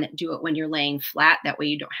belt on, do it when you're laying flat. That way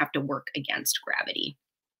you don't have to work against gravity.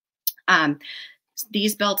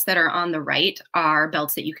 These belts that are on the right are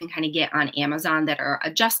belts that you can kind of get on Amazon that are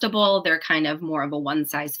adjustable. They're kind of more of a one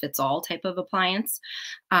size fits all type of appliance.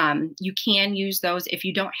 You can use those if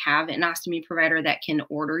you don't have an ostomy provider that can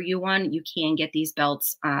order you one. You can get these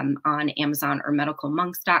belts on Amazon or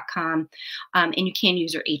medicalmonks.com, and you can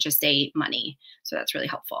use your HSA money. So that's really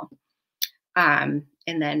helpful.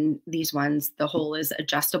 And then these ones, the hole is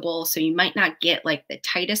adjustable. So you might not get like the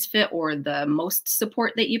tightest fit or the most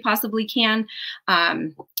support that you possibly can.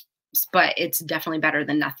 But it's definitely better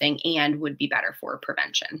than nothing and would be better for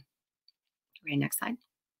prevention. Okay, next slide.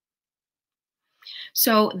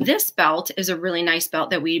 So this belt is a really nice belt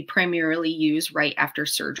that we primarily use right after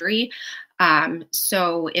surgery.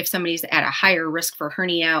 So if somebody's at a higher risk for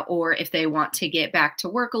hernia, or if they want to get back to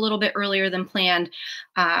work a little bit earlier than planned,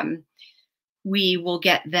 we will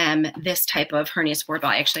get them this type of hernia support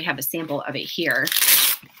belt. I actually have a sample of it here.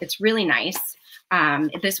 It's really nice.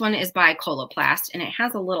 This one is by Coloplast, and it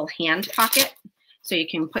has a little hand pocket. So you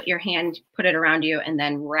can put your hand, put it around you, and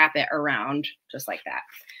then wrap it around just like that.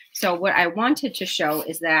 So what I wanted to show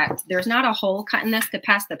is that there's not a hole cut in this to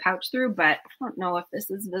pass the pouch through, but I don't know if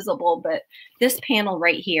this is visible, but this panel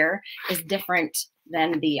right here is different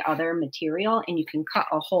than the other material, and you can cut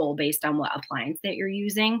a hole based on what appliance that you're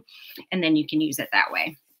using, and then you can use it that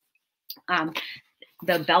way.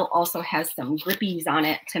 The belt also has some grippies on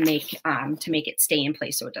it to make it stay in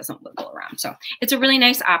place so it doesn't wiggle around. So it's a really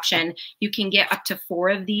nice option. You can get up to 4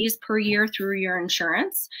 of these per year through your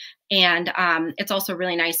insurance. And it's also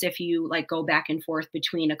really nice if you like go back and forth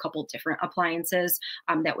between a couple different appliances.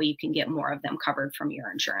 That way you can get more of them covered from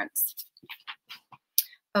your insurance.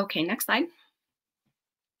 Okay, next slide.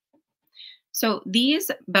 So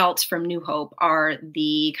these belts from New Hope are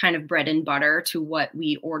the kind of bread and butter to what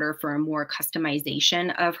we order for a more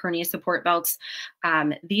customization of hernia support belts.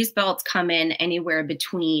 These belts come in anywhere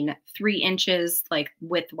between 3 inches, like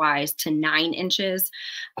width-wise, to 9 inches.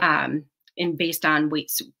 And based on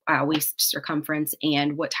waist circumference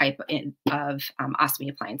and what type of ostomy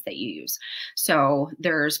appliance that you use. So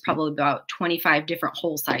there's probably about 25 different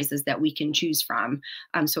hole sizes that we can choose from.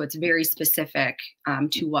 So it's very specific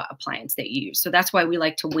to what appliance that you use. So that's why we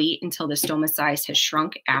like to wait until the stoma size has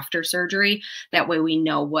shrunk after surgery. That way we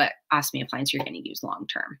know what ostomy appliance you're going to use long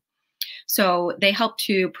term. So they help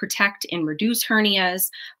to protect and reduce hernias.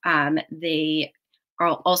 They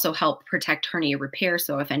also help protect hernia repair.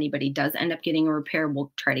 So if anybody does end up getting a repair,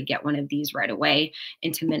 we'll try to get one of these right away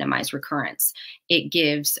and to minimize recurrence. It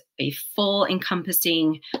gives a full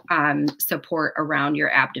encompassing support around your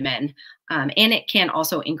abdomen. And it can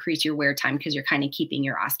also increase your wear time because you're kind of keeping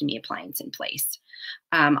your ostomy appliance in place.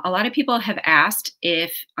 A lot of people have asked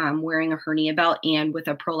if wearing a hernia belt and with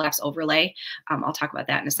a prolapse overlay, I'll talk about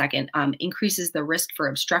that in a second, increases the risk for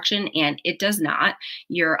obstruction, and it does not.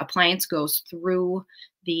 Your appliance goes through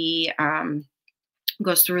the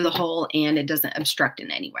hole and it doesn't obstruct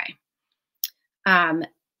in any way.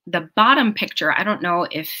 The bottom picture, I don't know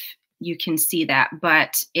if you can see that,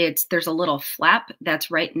 but there's a little flap that's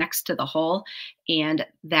right next to the hole, and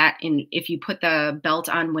if you put the belt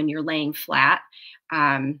on when you're laying flat,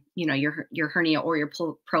 you know, your hernia or your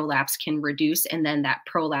prolapse can reduce, and then that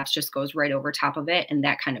prolapse just goes right over top of it, and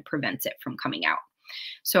that kind of prevents it from coming out.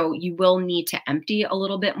 So you will need to empty a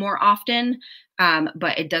little bit more often,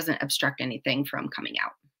 but it doesn't obstruct anything from coming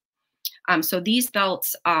out. So these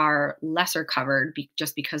belts are lesser covered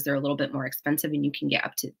just because they're a little bit more expensive, and you can get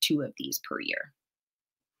up to 2 of these per year.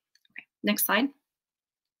 Okay, next slide.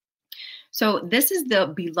 So this is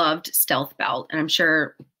the beloved stealth belt, and I'm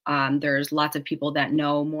sure there's lots of people that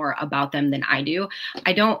know more about them than I do.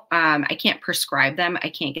 I can't prescribe them. I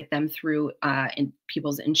can't get them through in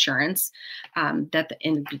people's insurance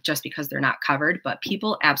just because they're not covered, but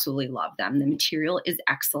people absolutely love them. The material is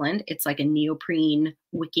excellent. It's like a neoprene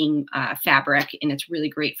wicking fabric, and it's really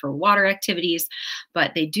great for water activities,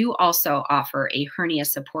 but they do also offer a hernia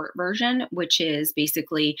support version, which is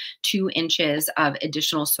basically 2 inches of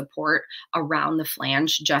additional support around the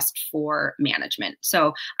flange just for management.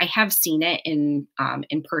 So I have seen it in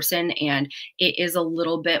person, and it is a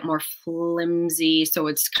little bit more flimsy. So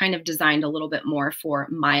it's kind of designed a little bit more for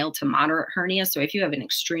mild to moderate hernia. So if you have an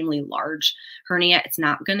extremely large hernia, it's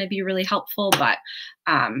not going to be really helpful, but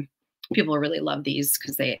people really love these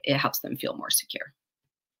because it helps them feel more secure.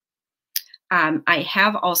 I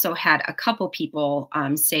have also had a couple people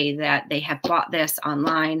say that they have bought this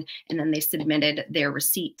online and then they submitted their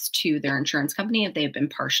receipts to their insurance company if they've been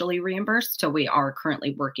partially reimbursed. So we are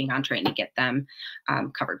currently working on trying to get them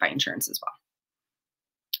covered by insurance as well.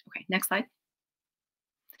 Okay, next slide.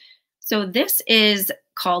 So this is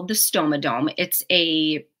called the Stomadome. It's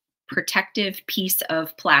a protective piece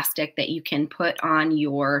of plastic that you can put on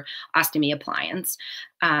your ostomy appliance.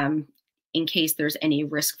 In case there's any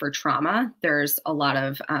risk for trauma. There's a lot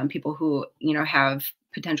of people who, have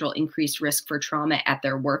potential increased risk for trauma at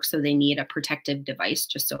their work, so they need a protective device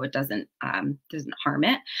just so it doesn't harm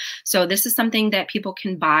it. So this is something that people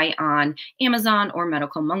can buy on Amazon or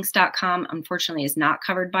medicalmonks.com. Unfortunately, is not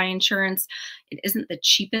covered by insurance. It isn't the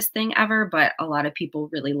cheapest thing ever, but a lot of people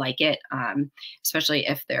really like it, especially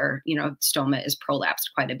if their stoma is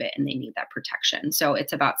prolapsed quite a bit and they need that protection. So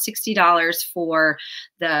it's about $60 for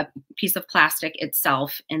the piece of plastic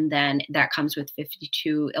itself, and then that comes with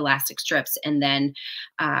 52 elastic strips, and then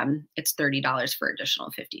it's $30 for additional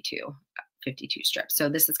 52 strips. So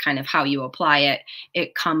this is kind of how you apply it.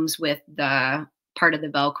 It comes with the part of the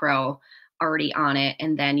Velcro already on it,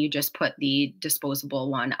 and then you just put the disposable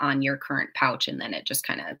one on your current pouch, and then it just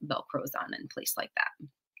kind of Velcros on in place like that.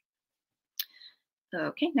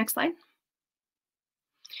 Okay, next slide.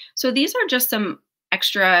 So these are just some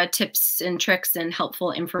extra tips and tricks and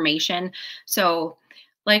helpful information. So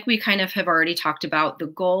like we kind of have already talked about, the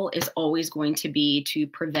goal is always going to be to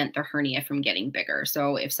prevent the hernia from getting bigger.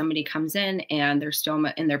 So if somebody comes in and their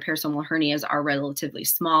stoma and their parastomal hernias are relatively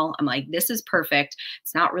small, I'm like, this is perfect.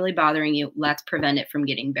 It's not really bothering you. Let's prevent it from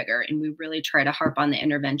getting bigger. And we really try to harp on the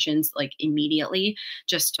interventions like immediately,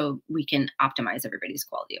 just so we can optimize everybody's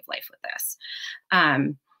quality of life with this.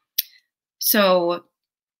 So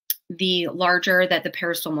the larger that the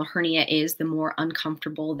parastomal hernia is, the more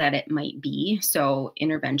uncomfortable that it might be. So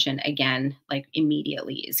intervention, again, like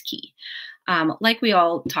immediately is key. Like we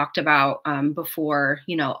all talked about before,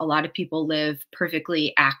 a lot of people live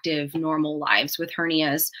perfectly active, normal lives with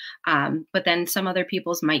hernias, but then some other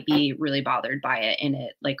people's might be really bothered by it and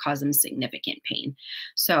it like cause them significant pain.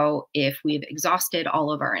 So if we've exhausted all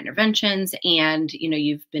of our interventions and,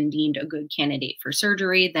 you've been deemed a good candidate for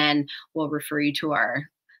surgery, then we'll refer you to our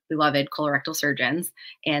beloved colorectal surgeons,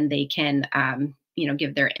 and they can,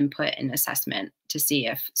 give their input and assessment to see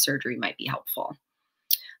if surgery might be helpful.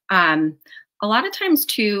 A lot of times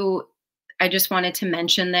too, I just wanted to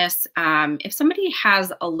mention this. If somebody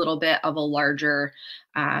has a little bit of a larger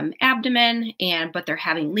abdomen but they're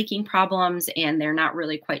having leaking problems and they're not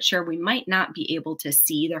really quite sure, we might not be able to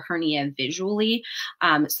see the hernia visually.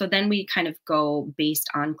 So then we kind of go based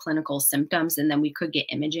on clinical symptoms, and then we could get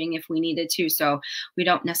imaging if we needed to. So we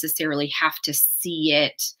don't necessarily have to see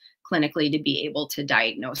it clinically to be able to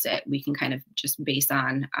diagnose it. We can kind of just base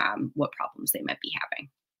on what problems they might be having.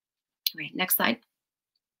 All right, next slide.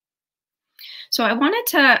 So I wanted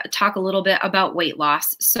to talk a little bit about weight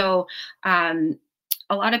loss. So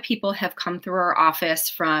a lot of people have come through our office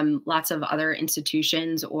from lots of other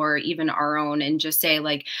institutions or even our own and just say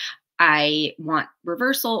like, I want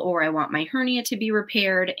reversal or I want my hernia to be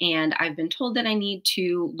repaired, and I've been told that I need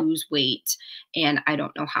to lose weight and I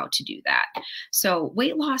don't know how to do that. So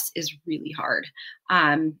weight loss is really hard.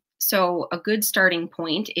 So a good starting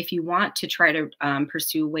point, if you want to try to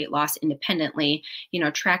pursue weight loss independently,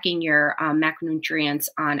 tracking your macronutrients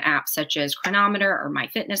on apps such as Chronometer or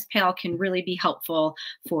MyFitnessPal can really be helpful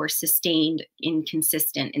for sustained,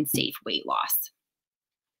 inconsistent, and safe weight loss.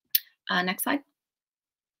 Next slide.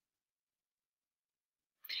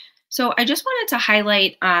 So I just wanted to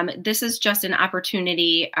highlight, this is just an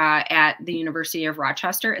opportunity at the University of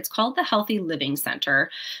Rochester. It's called the Healthy Living Center.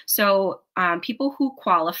 So people who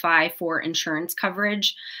qualify for insurance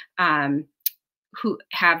coverage, who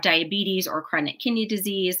have diabetes or chronic kidney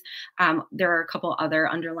disease, there are a couple other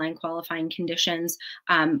underlying qualifying conditions.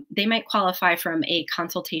 They might qualify from a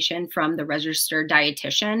consultation from the registered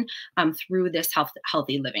dietitian through this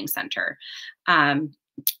Healthy Living Center.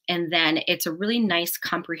 And then it's a really nice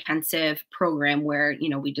comprehensive program where,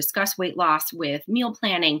 we discuss weight loss with meal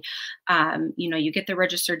planning. You get the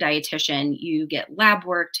registered dietitian, you get lab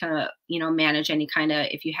work to, manage any kind of,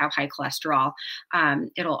 if you have high cholesterol.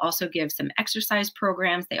 It'll also give some exercise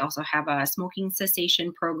programs. They also have a smoking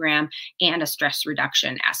cessation program and a stress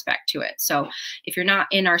reduction aspect to it. So if you're not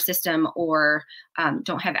in our system or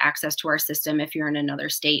don't have access to our system, if you're in another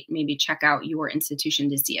state, maybe check out your institution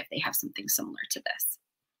to see if they have something similar to this.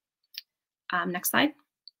 Next slide.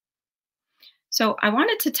 So I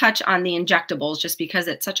wanted to touch on the injectables just because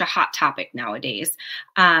it's such a hot topic nowadays.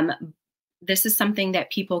 This is something that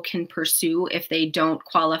people can pursue if they don't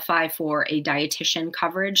qualify for a dietitian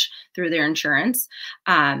coverage through their insurance.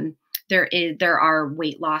 There are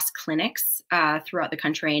weight loss clinics throughout the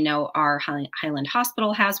country. I know our Highland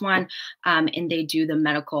Hospital has one, and they do the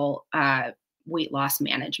medical weight loss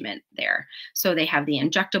management there. So they have the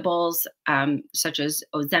injectables, such as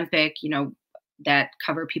Ozempic, that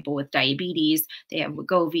cover people with diabetes. They have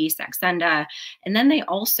Wegovy, Saxenda, and then they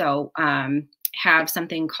also have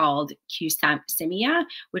something called Qsymia,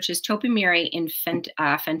 which is topiramate and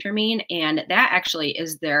phentermine, and that actually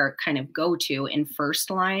is their kind of go-to in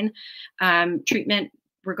first-line treatment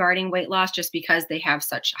regarding weight loss, just because they have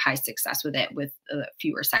such high success with it, with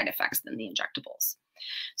fewer side effects than the injectables.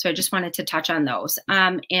 So I just wanted to touch on those.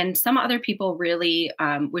 And some other people really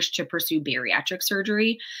wish to pursue bariatric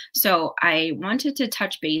surgery. So I wanted to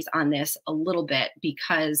touch base on this a little bit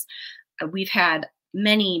because we've had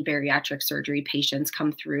many bariatric surgery patients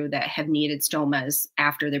come through that have needed stomas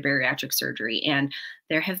after their bariatric surgery. And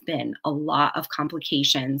there have been a lot of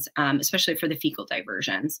complications, especially for the fecal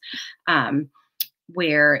diversions, and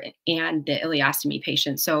the ileostomy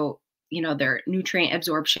patients. So their nutrient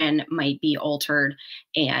absorption might be altered,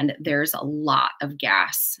 and there's a lot of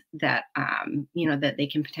gas that, that they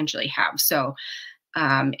can potentially have. So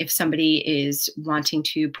if somebody is wanting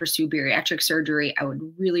to pursue bariatric surgery, I would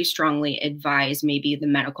really strongly advise maybe the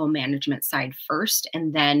medical management side first.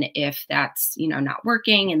 And then if that's, not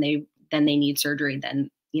working and then they need surgery,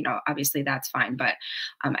 then obviously that's fine. But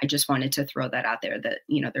I just wanted to throw that out there that,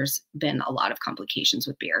 there's been a lot of complications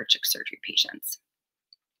with bariatric surgery patients.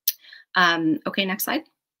 Okay, next slide.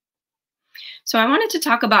 So I wanted to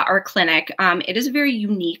talk about our clinic. It is a very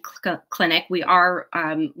unique clinic. We are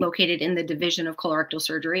located in the Division of Colorectal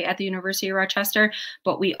Surgery at the University of Rochester,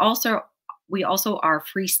 but we also are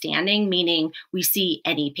freestanding, meaning we see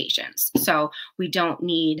any patients. So we don't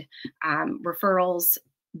need referrals.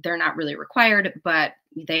 They're not really required, but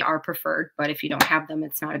they are preferred. But if you don't have them,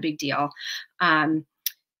 it's not a big deal.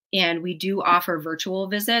 And we do offer virtual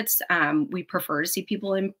visits. We prefer to see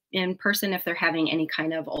people in person if they're having any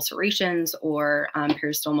kind of ulcerations or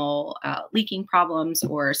peristomal leaking problems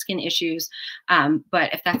or skin issues.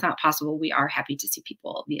 But if that's not possible, we are happy to see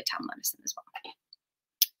people via telemedicine as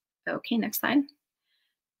well. Okay, next slide.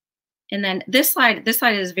 And then this slide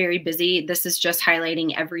is very busy. This is just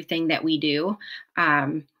highlighting everything that we do.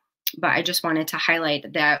 But I just wanted to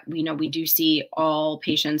highlight that we do see all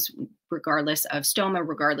patients, regardless of stoma,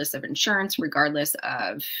 regardless of insurance, regardless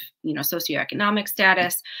of socioeconomic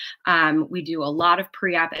status. We do a lot of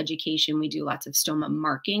pre-op education. We do lots of stoma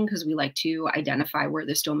marking because we like to identify where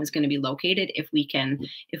the stoma is going to be located if we can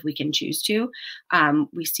choose to.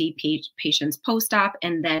 We see patients post-op,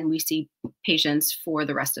 and then we see patients for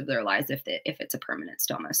the rest of their lives if it's a permanent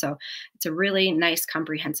stoma. So it's a really nice,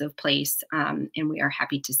 comprehensive place, and we are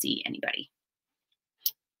happy to see anybody.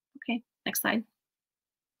 Okay, next slide.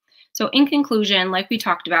 So in conclusion, like we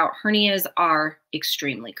talked about, hernias are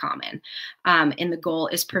extremely common, and the goal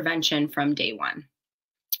is prevention from day one.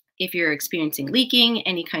 If you're experiencing leaking,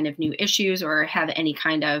 any kind of new issues, or have any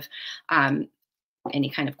kind of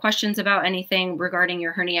questions about anything regarding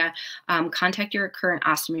your hernia, contact your current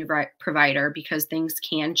ostomy provider, because things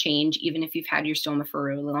can change even if you've had your stoma for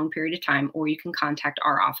a really long period of time, or you can contact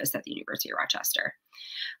our office at the University of Rochester.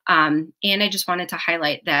 And I just wanted to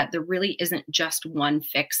highlight that there really isn't just one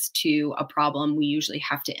fix to a problem. We usually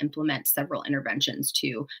have to implement several interventions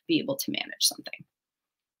to be able to manage something.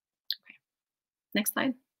 Okay. Next slide.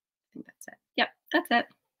 I think that's it. Yep, that's it.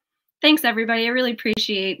 Thanks, everybody. I really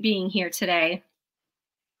appreciate being here today.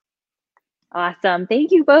 Awesome.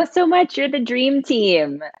 Thank you both so much. You're the dream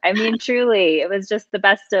team. I mean, truly, it was just the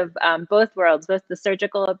best of both worlds, both the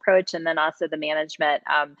surgical approach and then also the management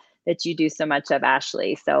that you do so much of,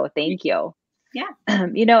 Ashley. So thank you. Yeah.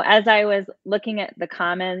 You know, as I was looking at the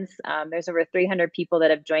comments, there's over 300 people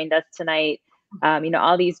that have joined us tonight. You know,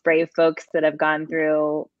 all these brave folks that have gone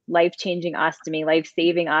through life-changing ostomy,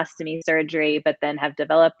 life-saving ostomy surgery, but then have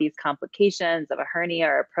developed these complications of a hernia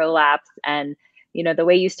or a prolapse. And, you know, the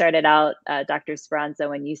way you started out, Dr. Speranza,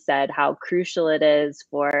 when you said how crucial it is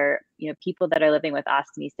for, you know, people that are living with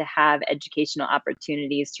ostomies to have educational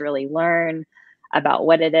opportunities to really learn about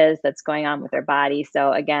what it is that's going on with their body.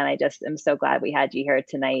 So again, I just am so glad we had you here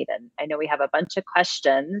tonight. And I know we have a bunch of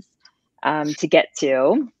questions to get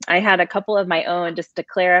to. I had a couple of my own just to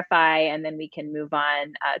clarify, and then we can move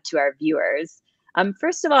on to our viewers.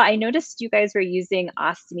 First of all, I noticed you guys were using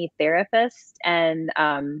Ostomy Therapist, and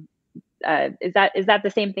is that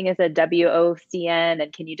the same thing as a WOCN?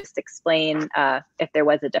 And can you just explain if there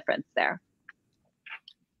was a difference there?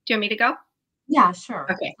 Do you want me to go? Yeah, sure.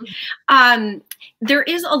 Okay. There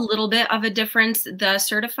is a little bit of a difference. The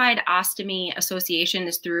Certified Ostomy Association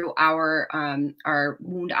is through our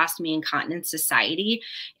Wound Ostomy Incontinence Society.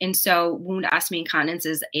 And so Wound Ostomy Incontinence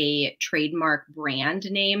is a trademark brand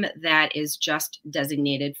name that is just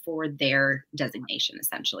designated for their designation,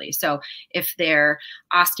 essentially. So if they're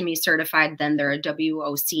ostomy certified, then they're a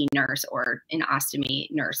WOC nurse or an ostomy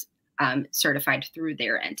nurse. Certified through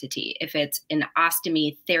their entity. If it's an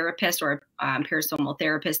ostomy therapist or parastomal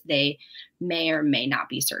therapist, they may or may not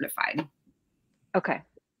be certified. Okay,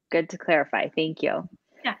 good to clarify. Thank you.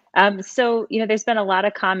 Yeah. So, you know, there's been a lot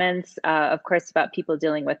of comments, of course, about people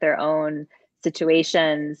dealing with their own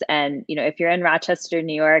situations. And, you know, if you're in Rochester,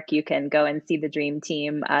 New York, you can go and see the Dream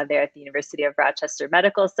Team there at the University of Rochester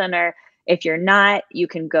Medical Center. If you're not, you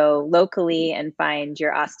can go locally and find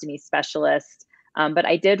your ostomy specialist. But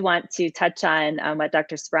I did want to touch on what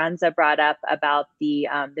Dr. Speranza brought up about the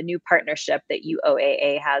new partnership that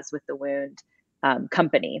UOAA has with the wound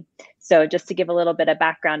company. So just to give a little bit of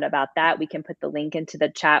background about that, we can put the link into the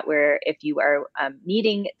chat where if you are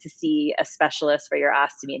needing to see a specialist for your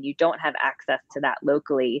ostomy and you don't have access to that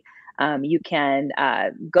locally, you can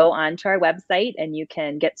go onto our website and you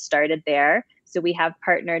can get started there. So we have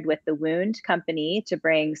partnered with the Wound Company to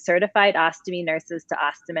bring certified ostomy nurses to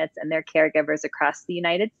ostomates and their caregivers across the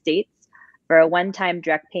United States. For a one-time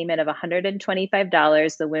direct payment of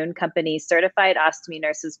 $125, the Wound Company certified ostomy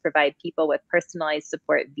nurses provide people with personalized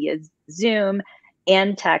support via Zoom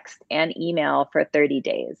and text and email for 30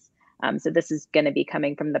 days. So this is going to be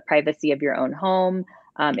coming from the privacy of your own home.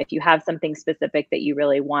 If you have something specific that you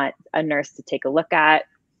really want a nurse to take a look at,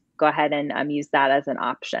 go ahead and use that as an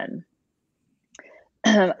option.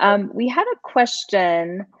 We had a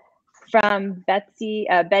question from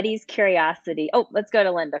Betty's Curiosity. Oh, let's go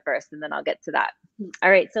to Linda first, and then I'll get to that. All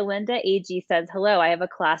right, so Linda AG says, hello, I have a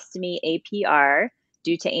colostomy APR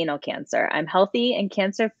due to anal cancer. I'm healthy and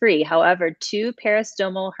cancer-free. However, 2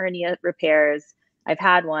 parastomal hernia repairs. I've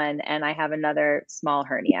had one, and I have another small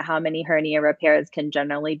hernia. How many hernia repairs can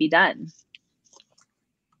generally be done?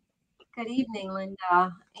 Good evening,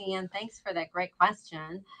 Linda, and thanks for that great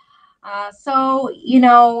question. So, you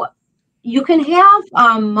know, you can have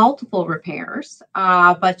multiple repairs,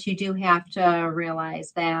 but you do have to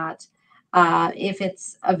realize that if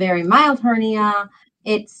it's a very mild hernia,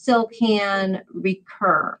 it still can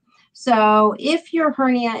recur. So if your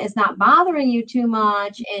hernia is not bothering you too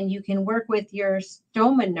much and you can work with your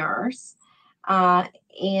stoma nurse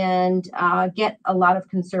and get a lot of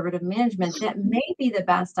conservative management, that may be the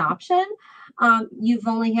best option. You've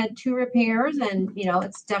only had 2 repairs, and you know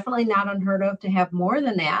it's definitely not unheard of to have more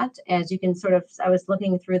than that. As you can sort of, I was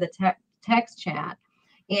looking through the text chat,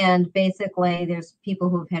 and basically there's people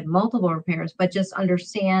who've had multiple repairs, but just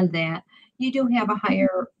understand that you do have a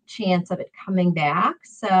higher chance of it coming back.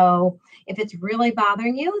 So if it's really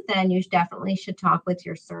bothering you, then you definitely should talk with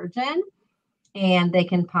your surgeon, and they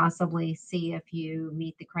can possibly see if you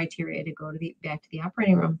meet the criteria to go to back to the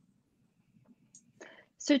operating room.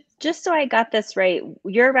 So just so I got this right,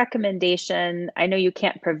 your recommendation, I know you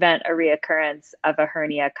can't prevent a reoccurrence of a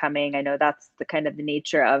hernia coming. I know that's the kind of the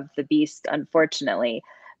nature of the beast, unfortunately.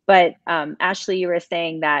 But Ashley, you were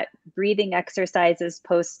saying that breathing exercises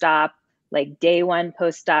post-op, like day 1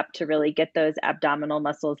 post-op to really get those abdominal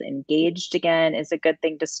muscles engaged again is a good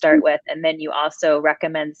thing to start with. And then you also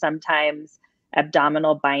recommend sometimes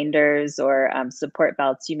abdominal binders or support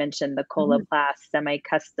belts. You mentioned the Coloplast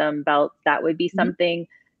semi-custom belt. That would be something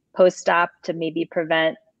post-op to maybe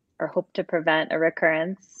prevent or hope to prevent a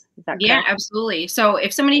recurrence. Is that Yeah, correct? absolutely. So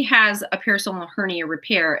if somebody has a parastomal hernia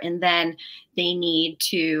repair and then they need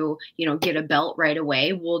to, get a belt right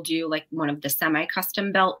away, we'll do like one of the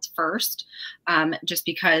semi-custom belts first, just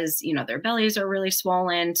because, their bellies are really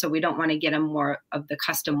swollen. So we don't want to get them more of the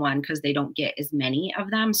custom one because they don't get as many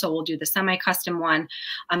of them. So we'll do the semi-custom one,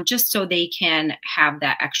 just so they can have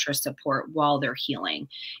that extra support while they're healing.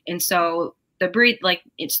 And so the breathe, like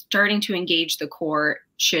it's starting to engage the core,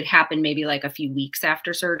 should happen maybe like a few weeks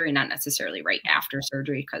after surgery, not necessarily right after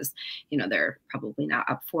surgery, because they're probably not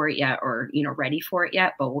up for it yet or ready for it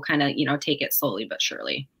yet. But we'll kind of take it slowly but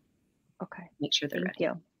surely. Okay. Make sure they're Thank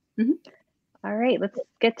ready. you. Mm-hmm. All right, let's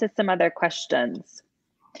get to some other questions.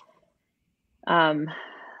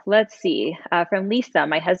 Let's see. From Lisa,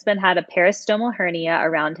 my husband had a parastomal hernia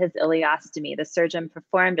around his ileostomy. The surgeon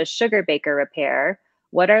performed a sugar baker repair.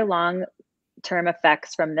 What are long-term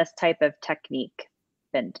effects from this type of technique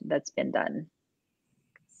that's been done?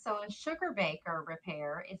 So a sugar baker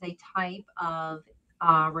repair is a type of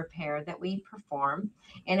repair that we perform.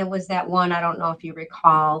 And it was that one, I don't know if you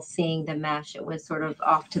recall seeing the mesh. It was sort of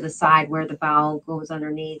off to the side where the bowel goes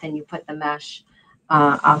underneath and you put the mesh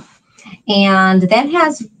up. And that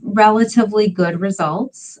has relatively good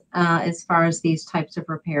results as far as these types of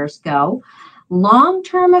repairs go.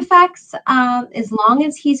 Long-term effects, as long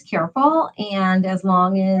as he's careful and as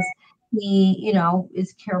long as he,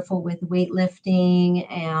 is careful with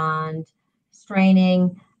weightlifting and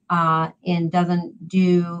straining and doesn't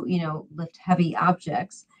do, lift heavy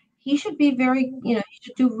objects, he should be he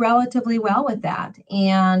should do relatively well with that.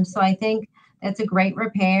 And so I think that's a great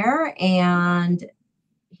repair, and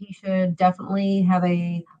he should definitely have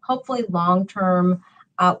a hopefully long-term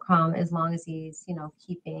outcome as long as he's,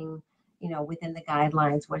 keeping, within the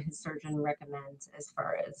guidelines what his surgeon recommends as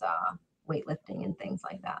far as weightlifting and things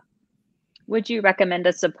like that. Would you recommend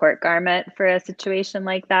a support garment for a situation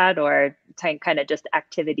like that, or kind of just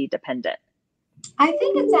activity dependent? I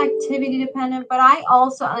think it's activity dependent, but I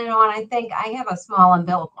also, and I think I have a small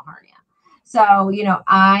umbilical hernia. So,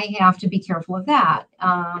 I have to be careful of that.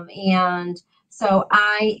 And so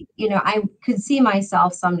I could see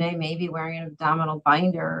myself someday maybe wearing an abdominal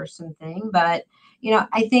binder or something, but,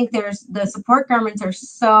 I think the support garments are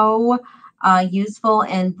so useful,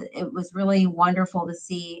 and it was really wonderful to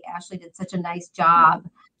see Ashley did such a nice job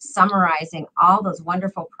summarizing all those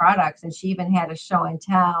wonderful products. And she even had a show and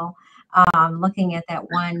tell looking at that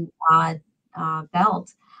one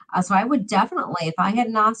belt. So I would definitely, if I had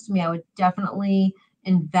an ostomy, I would definitely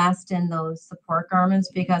invest in those support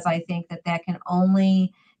garments, because I think that can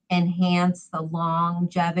only enhance the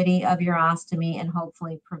longevity of your ostomy and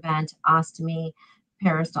hopefully prevent ostomy,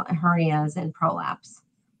 hernias, and prolapse.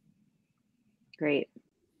 Great.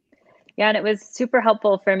 Yeah, and it was super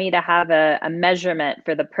helpful for me to have a measurement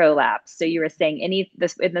for the prolapse. So you were saying if the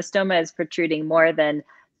stoma is protruding more than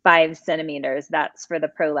 5 centimeters, that's for the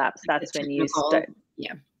prolapse. That's when you start.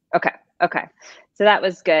 Yeah. Okay. So that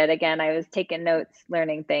was good. Again, I was taking notes,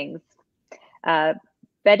 learning things.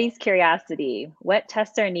 Betty's curiosity, what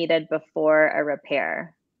tests are needed before a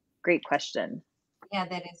repair? Great question. Yeah,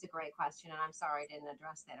 that is a great question. And I'm sorry I didn't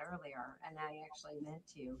address that earlier. And I actually meant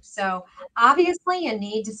to. So obviously you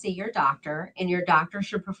need to see your doctor, and your doctor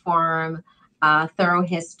should perform a thorough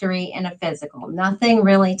history and a physical. Nothing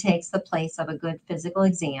really takes the place of a good physical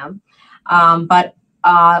exam. But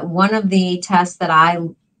one of the tests that I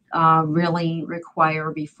really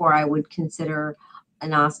require before I would consider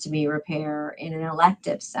an ostomy repair in an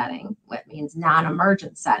elective setting, what means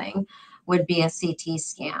non-emergent setting, would be a CT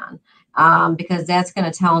scan. Because that's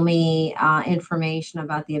going to tell me information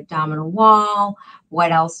about the abdominal wall,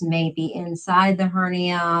 what else may be inside the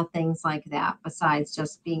hernia, things like that, besides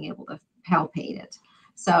just being able to palpate it.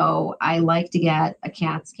 So I like to get a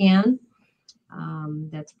CAT scan.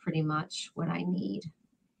 That's pretty much what I need.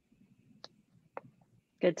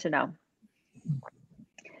 Good to know.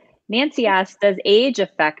 Nancy asked, does age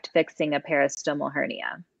affect fixing a peristomal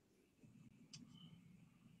hernia?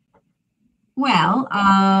 Well,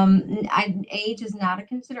 age is not a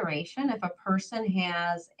consideration. If a person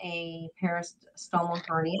has a peristomal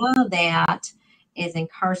hernia that is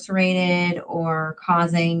incarcerated or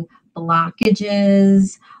causing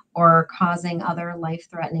blockages or causing other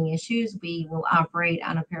life-threatening issues, we will operate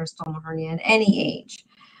on a peristomal hernia at any age.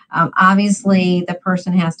 Obviously, the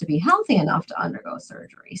person has to be healthy enough to undergo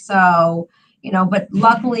surgery. So, but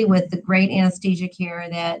luckily with the great anesthesia care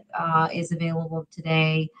that is available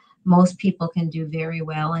today, most people can do very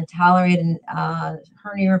well and tolerate a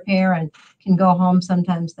hernia repair and can go home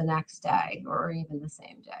sometimes the next day or even the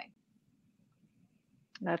same day.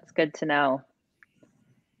 That's good to know.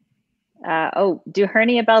 Do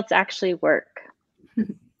hernia belts actually work?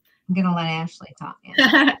 I'm going to let Ashley talk.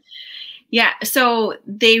 Yeah. Yeah, so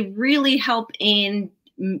they really help in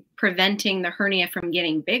preventing the hernia from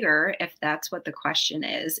getting bigger, if that's what the question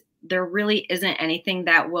is. There really isn't anything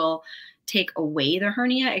that will take away the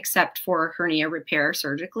hernia except for hernia repair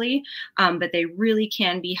surgically, but they really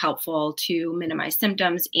can be helpful to minimize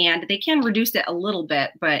symptoms, and they can reduce it a little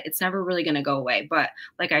bit, but it's never really going to go away. But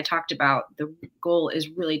like I talked about, the goal is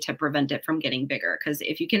really to prevent it from getting bigger, because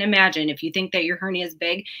if you can imagine, if you think that your hernia is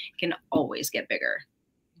big, it can always get bigger.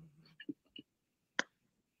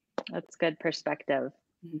 That's good perspective.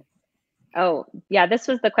 Oh, yeah, this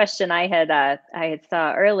was the question I had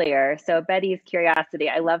saw earlier. So Betty's Curiosity,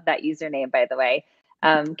 I love that username, by the way.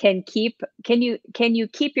 Can you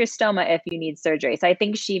keep your stoma if you need surgery? So I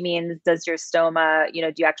think she means, does your stoma,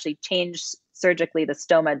 do you actually change surgically the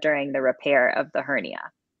stoma during the repair of the hernia?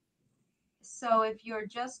 So if you're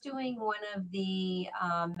just doing one of the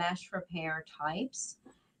mesh repair types,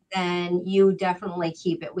 then you definitely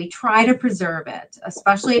keep it. We try to preserve it,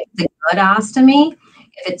 especially if it's a good ostomy.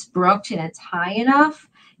 If it's brooked and it's high enough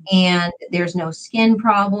and there's no skin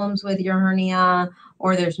problems with your hernia,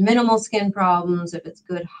 or there's minimal skin problems, if it's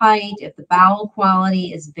good height, if the bowel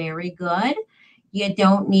quality is very good, you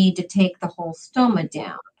don't need to take the whole stoma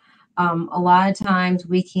down. A lot of times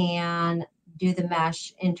we can do the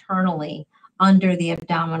mesh internally under the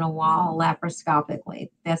abdominal wall laparoscopically.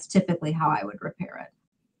 That's typically how I would repair it.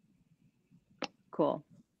 Cool.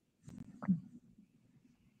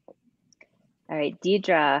 All right,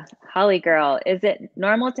 Deidre, Holly girl, is it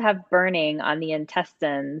normal to have burning on the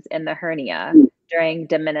intestines in the hernia during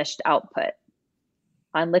diminished output?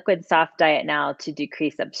 On liquid soft diet now to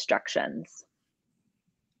decrease obstructions.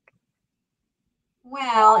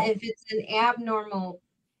 Well, if it's an abnormal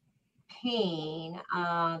pain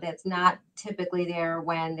that's not typically there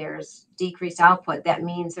when there's decreased output, that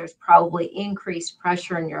means there's probably increased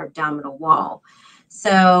pressure in your abdominal wall.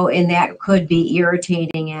 So, and that could be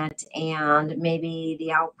irritating it, and maybe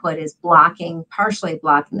the output is partially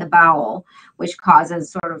blocking the bowel, which causes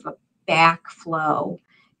sort of a backflow,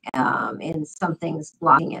 and something's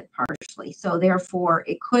blocking it partially. So therefore,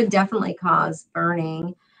 it could definitely cause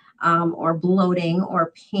burning, or bloating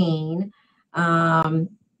or pain.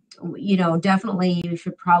 Definitely you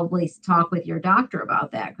should probably talk with your doctor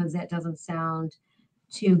about that, because that doesn't sound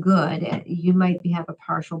too good. You might have a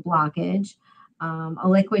partial blockage. A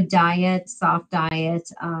liquid diet, soft diet,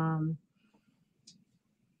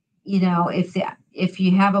 if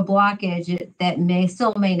you have a blockage, that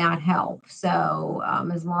may not help. So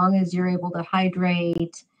as long as you're able to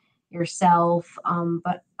hydrate yourself,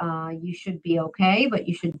 but you should be okay, but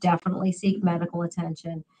you should definitely seek medical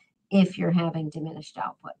attention if you're having diminished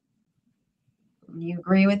output. Do you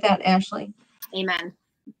agree with that, Ashley? Amen.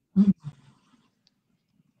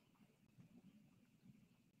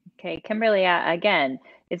 Okay, Kimberly, again,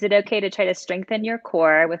 is it okay to try to strengthen your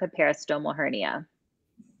core with a parastomal hernia?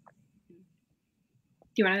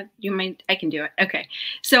 I can do it. Okay.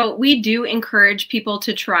 So we do encourage people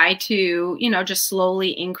to try to, just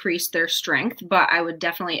slowly increase their strength, but I would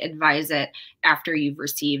definitely advise it after you've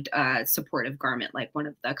received a supportive garment, like one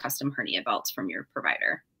of the custom hernia belts from your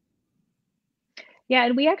provider. Yeah,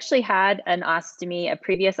 and we actually had a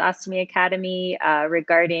previous Ostomy Academy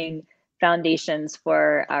regarding foundations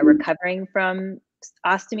for recovering from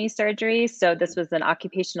ostomy surgery. So this was an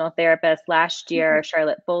occupational therapist last year,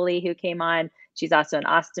 Charlotte Foley, who came on. She's also an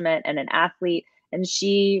ostomate and an athlete. And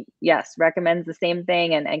she, yes, recommends the same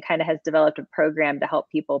thing, and kind of has developed a program to help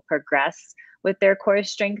people progress with their core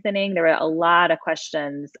strengthening. There were a lot of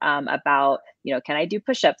questions about, can I do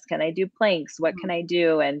push-ups? Can I do planks? What can I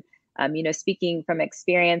do? And speaking from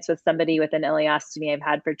experience with somebody with an ileostomy I've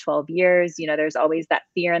had for 12 years, there's always that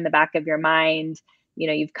fear in the back of your mind.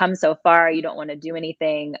 You've come so far, you don't want to do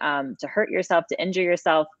anything to hurt yourself, to injure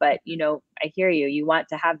yourself. But, I hear you. You want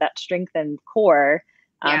to have that strengthened core,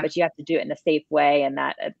 but you have to do it in a safe way. And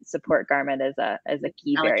that support garment is a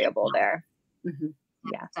key variable there. Mm-hmm.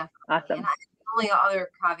 Yeah, definitely. Awesome. And the only other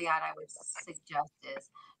caveat I would suggest is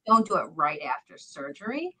don't do it right after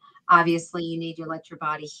surgery. Obviously, you need to let your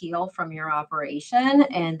body heal from your operation,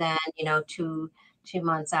 and then 2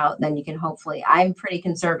 months out, then you can hopefully. I'm pretty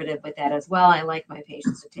conservative with that as well. I like my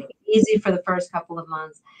patients to take it easy for the first couple of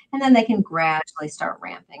months, and then they can gradually start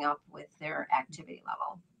ramping up with their activity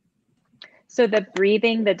level. So the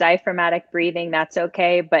breathing, the diaphragmatic breathing, that's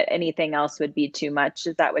okay, but anything else would be too much.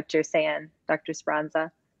 Is that what you're saying, Dr.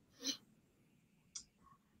 Speranza?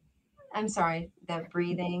 I'm sorry, that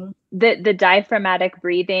breathing. The diaphragmatic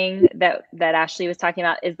breathing that Ashley was talking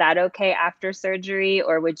about, is that okay after surgery,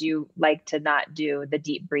 or would you like to not do the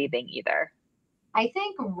deep breathing either? I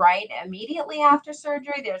think right immediately after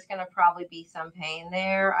surgery, there's going to probably be some pain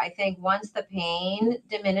there. I think once the pain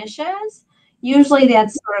diminishes, usually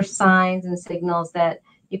that's sort of signs and signals that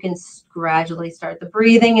you can gradually start. The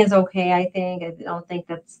breathing is okay, I think. I don't think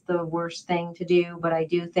that's the worst thing to do, but I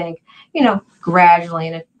do think, gradually.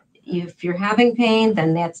 And if you're having pain,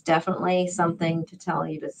 then that's definitely something to tell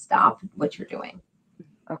you to stop what you're doing.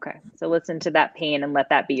 Okay, so listen to that pain and let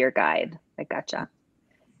that be your guide. I gotcha.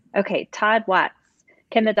 Okay, Todd Watts.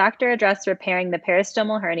 Can the doctor address repairing the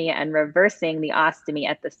peristomal hernia and reversing the ostomy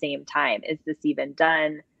at the same time? Is this even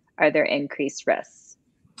done? Are there increased risks?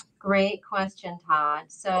 Great question, Todd.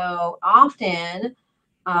 So often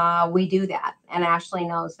we do that, and Ashley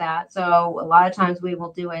knows that. So a lot of times we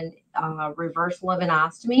will do a reversal of an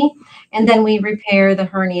ostomy, and then we repair the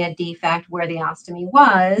hernia defect where the ostomy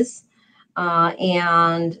was.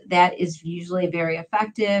 And that is usually very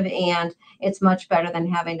effective, and it's much better than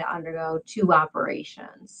having to undergo 2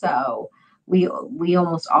 operations. So we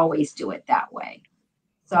almost always do it that way.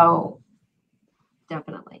 So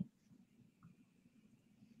definitely.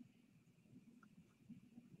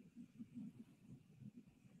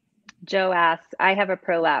 Joe asks, I have a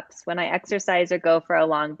prolapse. When I exercise or go for a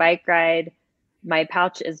long bike ride, my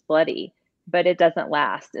pouch is bloody, but it doesn't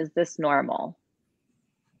last. Is this normal?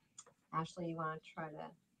 Ashley, you want to try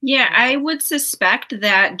that? Yeah, I would suspect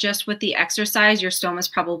that just with the exercise, your stoma is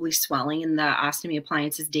probably swelling and the ostomy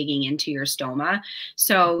appliance is digging into your stoma.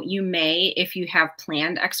 So you may, if you have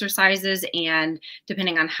planned exercises and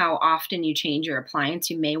depending on how often you change your appliance,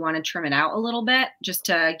 you may want to trim it out a little bit just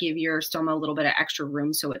to give your stoma a little bit of extra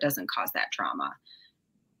room so it doesn't cause that trauma.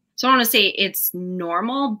 So I don't want to say it's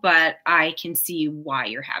normal, but I can see why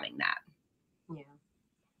you're having that. Yeah.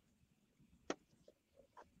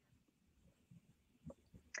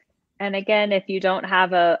 And again, if you don't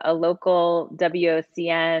have a local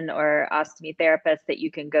WOCN or ostomy therapist that you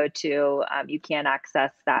can go to, you can access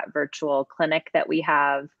that virtual clinic that we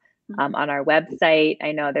have on our website.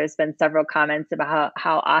 I know there's been several comments about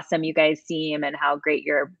how awesome you guys seem and how great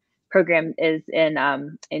your program is in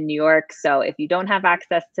New York. So if you don't have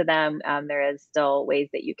access to them, there is still ways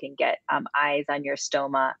that you can get eyes on your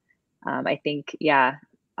stoma. I think, yeah,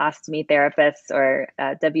 ostomy therapists or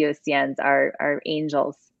WOCNs are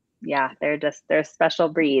angels. Yeah, they're a special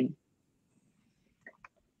breed.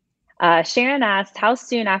 Sharon asked, how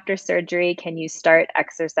soon after surgery can you start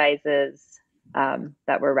exercises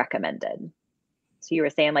that were recommended? So you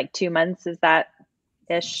were saying like 2 months, is that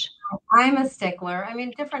ish? I'm a stickler. I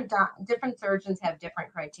mean, different surgeons have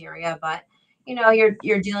different criteria, but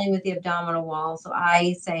you're dealing with the abdominal wall, so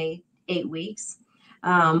I say 8 weeks.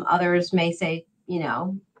 Others may say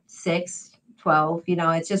 6, 12.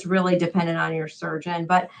 It's just really dependent on your surgeon,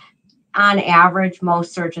 but on average,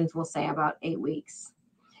 most surgeons will say about 8 weeks.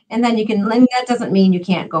 And then that doesn't mean you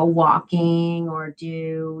can't go walking or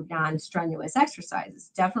do non-strenuous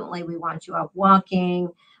exercises. Definitely, we want you up walking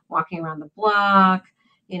around the block,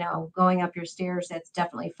 going up your stairs. That's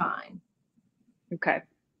definitely fine. Okay.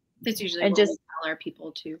 That's usually what we tell our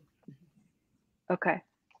people too. Okay.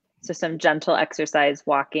 So some gentle exercise,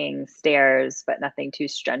 walking, stairs, but nothing too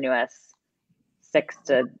strenuous. 6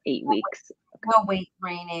 to 8 weeks. Okay. No weight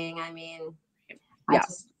training. I mean, I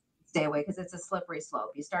just stay away because it's a slippery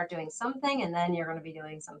slope. You start doing something and then you're going to be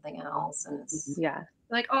doing something else. And it's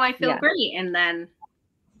like, oh, I feel great. And then,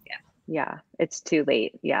 it's too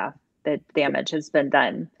late. Yeah. The damage has been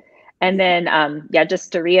done. And then,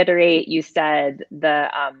 just to reiterate, you said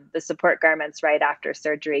the support garments right after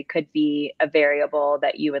surgery could be a variable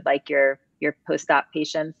that you would like your post-op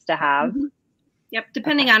patients to have. Mm-hmm. Yep.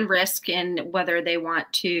 Depending on risk and whether they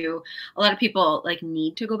want to, a lot of people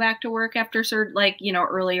need to go back to work after surgery,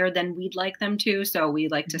 earlier than we'd like them to. So we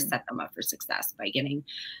like to set them up for success by getting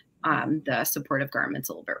the supportive garments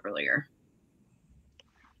a little bit earlier.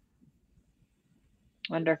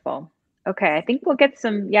 Wonderful. Okay. I think we'll get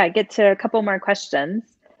to a couple more questions.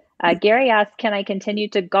 Gary asked, can I continue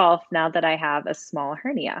to golf now that I have a small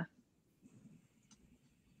hernia?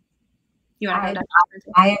 I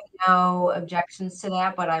have no objections to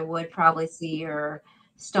that, but I would probably see your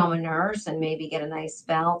stoma nurse and maybe get a nice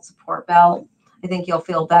belt, support belt. I think you'll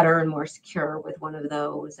feel better and more secure with one of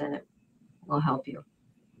those, and it will help you.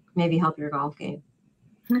 Maybe help your golf game.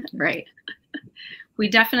 Right. We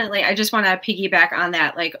definitely, I just want to piggyback on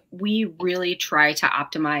that. We really try to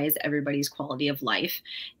optimize everybody's quality of life,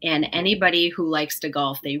 and anybody who likes to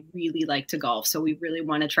golf, they really like to golf. So we really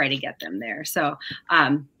want to try to get them there. So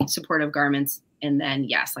supportive garments. And then,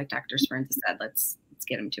 yes, like Dr. Spurns said, let's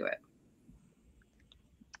get them to it.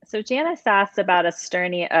 So Janice asked about a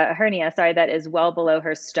hernia, that is well below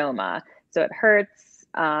her stoma. So it hurts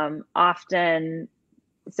often,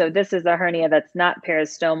 so this is a hernia that's not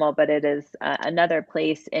peristomal, but it is another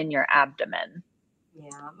place in your abdomen. Yeah,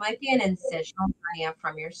 it might be an incisional hernia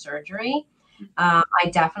from your surgery. I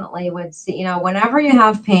definitely would see, whenever you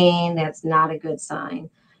have pain, that's not a good sign.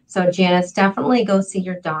 So Janice, definitely go see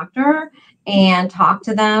your doctor and talk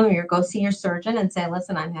to them, or go see your surgeon and say,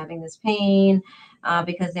 listen, I'm having this pain,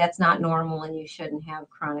 because that's not normal and you shouldn't have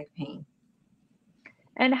chronic pain.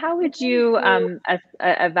 And how would you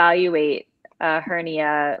evaluate a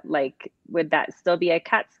hernia? Like, would that still be a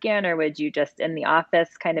CAT scan, or would you just in the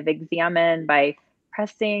office kind of examine by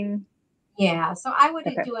pressing? Yeah, so I would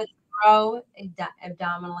Okay. do a thorough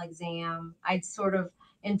abdominal exam. I'd sort of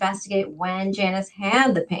investigate when Janice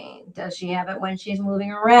had the pain. Does she have it when she's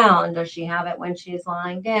moving around? Does she have it when she's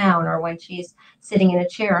lying down, or when she's sitting in a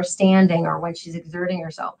chair or standing, or when she's exerting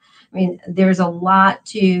herself? I mean, there's a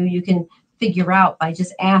lot you can figure out by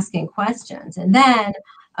just asking questions. And then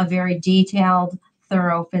a very detailed,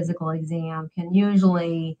 thorough physical exam can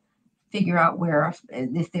usually figure out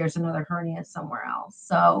if there's another hernia somewhere else.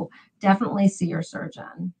 So definitely see your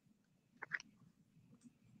surgeon.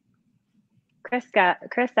 Chris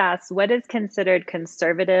asks, what is considered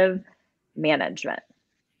conservative management?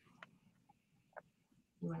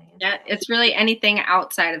 Yeah, it's really anything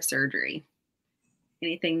outside of surgery.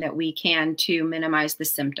 Anything that we can to minimize the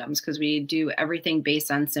symptoms, because we do everything based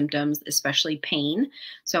on symptoms, especially pain.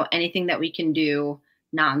 So anything that we can do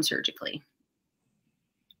non-surgically.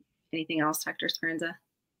 Anything else, Dr. Speranza?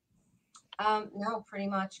 No, pretty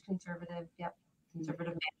much conservative. Yep.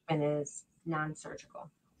 Conservative management is non-surgical.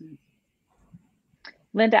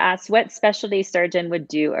 Linda asks, what specialty surgeon would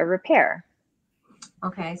do a repair?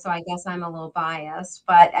 Okay, so I guess I'm a little biased,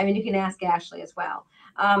 but I mean, you can ask Ashley as well.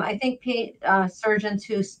 I think surgeons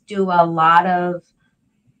who do a lot of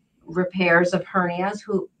repairs of hernias,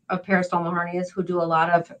 of peristomal hernias, who do a lot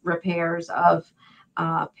of repairs of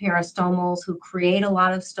parastomals, who create a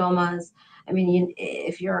lot of stomas. I mean,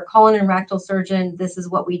 if you're a colon and rectal surgeon, this is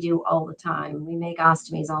what we do all the time. We make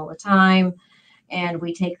ostomies all the time, and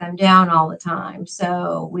we take them down all the time.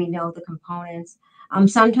 So we know the components.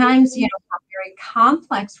 Sometimes, for very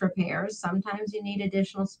complex repairs, sometimes you need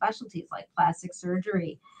additional specialties like plastic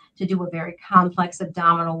surgery to do a very complex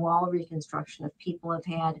abdominal wall reconstruction. If people have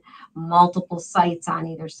had multiple sites on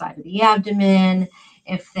either side of the abdomen,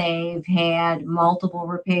 if they've had multiple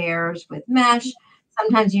repairs with mesh,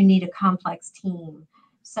 sometimes you need a complex team.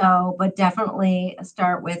 So, but definitely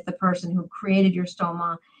start with the person who created your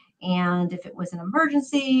stoma. And if it was an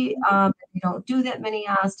emergency, you don't do that many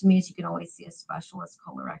ostomies, you can always see a specialist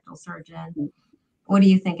colorectal surgeon. What do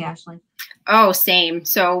you think, Ashley? Oh, same.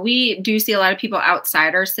 So we do see a lot of people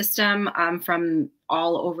outside our system from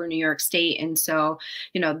all over New York State. And so,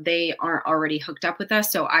 they aren't already hooked up with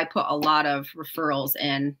us. So I put a lot of referrals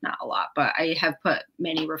in, not a lot, but I have put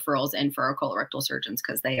many referrals in for our colorectal surgeons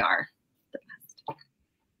because they are the best.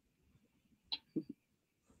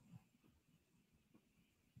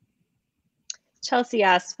 Chelsea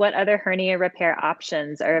asks, what other hernia repair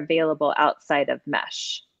options are available outside of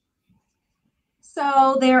mesh?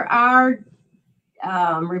 So there are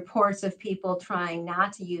reports of people trying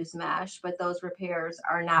not to use mesh, but those repairs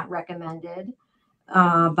are not recommended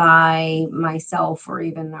by myself or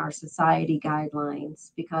even our society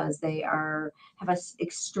guidelines, because they have an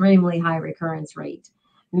extremely high recurrence rate.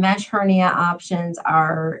 Mesh hernia options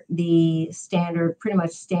are the standard, pretty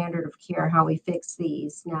much standard of care, how we fix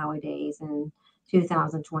these nowadays in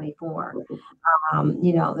 2024.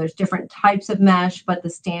 There's different types of mesh, but the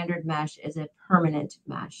standard mesh is a permanent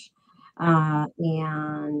mesh.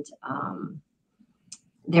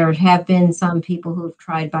 There have been some people who've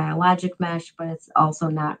tried biologic mesh, but it's also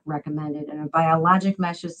not recommended. And a biologic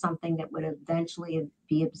mesh is something that would eventually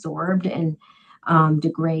be absorbed and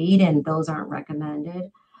degrade, and those aren't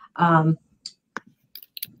recommended.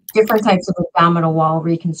 Different types of abdominal wall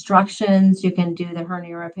reconstructions, you can do the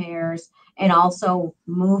hernia repairs, and also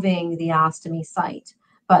moving the ostomy site.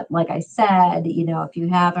 But like I said, if you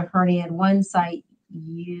have a hernia in one site,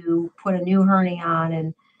 you put a new hernia on,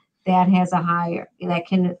 and that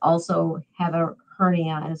can also have a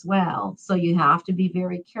hernia as well. So you have to be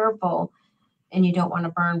very careful, and you don't want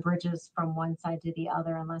to burn bridges from one side to the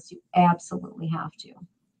other unless you absolutely have to.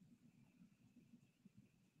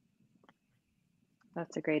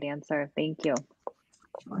 That's a great answer. Thank you.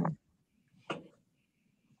 Sure.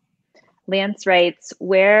 Lance writes,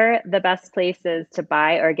 where the best places to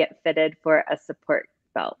buy or get fitted for a support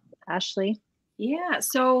belt? Ashley? Yeah.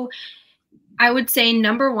 So I would say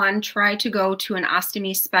number one, try to go to an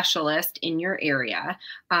ostomy specialist in your area.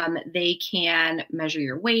 They can measure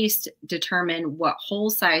your waist, determine what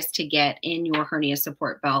hole size to get in your hernia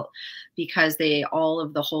support belt, because all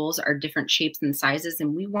of the holes are different shapes and sizes,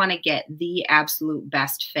 and we want to get the absolute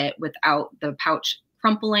best fit without the pouch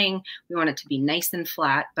crumpling. We want it to be nice and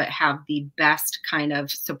flat, but have the best kind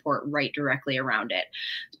of support right directly around it.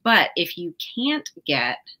 But if you can't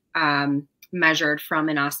get measured from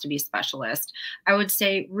an ostomy specialist, I would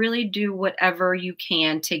say really do whatever you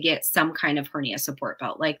can to get some kind of hernia support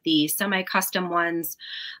belt, like the semi-custom ones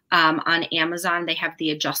on Amazon. They have the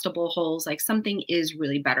adjustable holes. Like, something is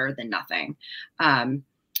really better than nothing.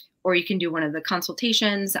 Or you can do one of the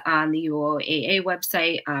consultations on the UOAA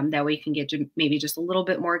website. That way you can get maybe just a little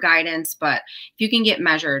bit more guidance. But if you can get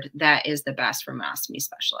measured, that is the best from an ostomy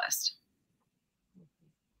specialist.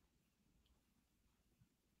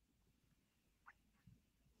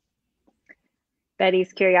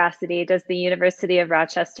 Betty's curiosity, does the University of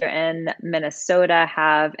Rochester in Minnesota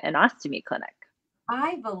have an ostomy clinic?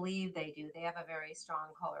 I believe they do. They have a very strong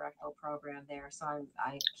colorectal program there, so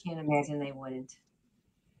I can't imagine they wouldn't.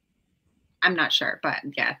 I'm not sure, but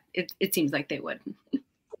yeah, it seems like they would.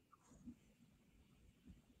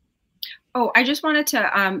 Oh, I just wanted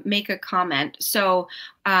to make a comment. So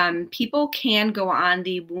people can go on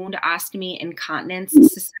the Wound Ostomy Incontinence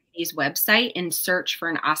Society's website and search for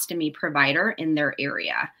an ostomy provider in their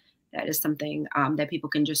area. That is something that people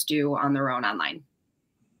can just do on their own online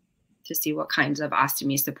to see what kinds of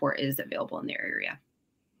ostomy support is available in their area.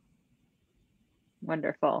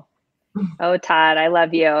 Wonderful. Oh, Todd, I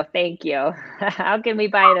love you. Thank you. How can we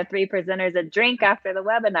buy the 3 presenters a drink after the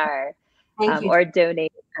webinar? Thank you. Or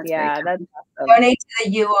donate? That's yeah, that's awesome. Donate to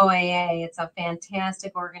the UOAA. It's a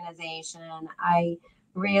fantastic organization. I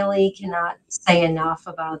really cannot say enough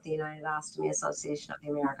about the United Ostomy Association of the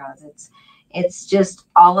Americas. It's just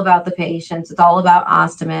all about the patients. It's all about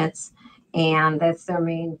ostomates, and that's their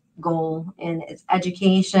main goal. And it's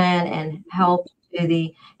education and help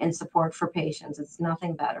and support for patients. It's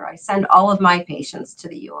nothing better. I send all of my patients to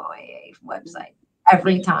the UOAA website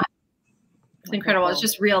every time. It's incredible. It's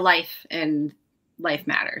just real life, and life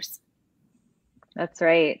matters. That's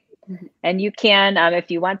right. And you can,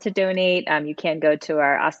 if you want to donate, you can go to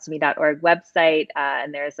our ostomy.org website,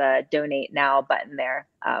 and there's a donate now button there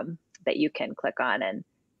that you can click on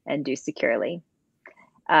and do securely.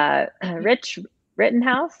 Rich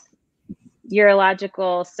Rittenhouse,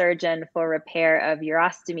 urological surgeon for repair of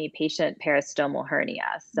urostomy patient parastomal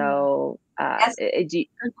hernia. So,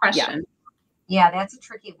 good question. Yeah, that's a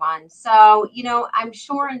tricky one. So, I'm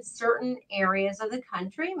sure in certain areas of the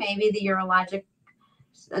country, maybe the urologist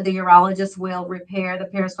will repair the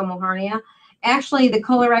parastomal hernia. Actually, the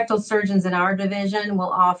colorectal surgeons in our division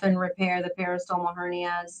will often repair the parastomal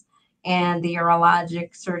hernias, and the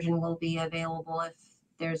urologic surgeon will be available if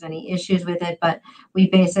there's any issues with it, but we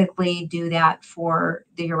basically do that for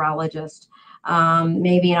the urologist.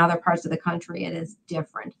 Maybe in other parts of the country it is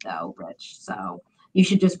different though, Rich. So you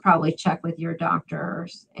should just probably check with your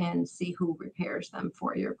doctors and see who repairs them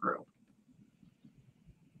for your group.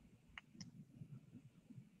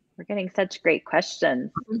 We're getting such great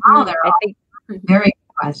questions. Oh, they're all very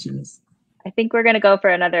good questions. I think we're going to go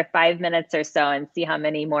for another 5 minutes or so and see how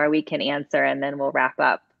many more we can answer, and then we'll wrap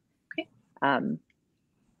up. Okay.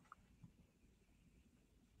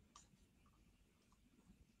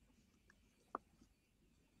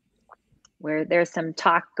 Where there's some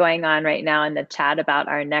talk going on right now in the chat about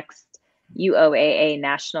our next UOAA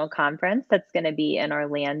national conference that's going to be in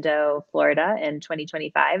Orlando, Florida in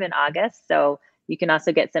 2025 in August. So you can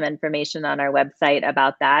also get some information on our website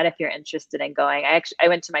about that if you're interested in going. I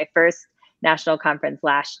went to my first national conference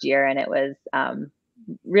last year, and it was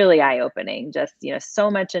really eye-opening. Just, so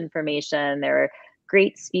much information. There were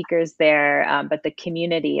great speakers there, but the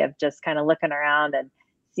community of just kind of looking around and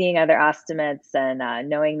seeing other ostomates and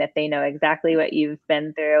knowing that they know exactly what you've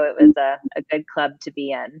been through, it was a good club to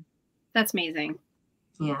be in. That's amazing.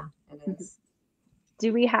 Yeah, it is.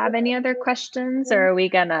 Do we have any other questions, or are we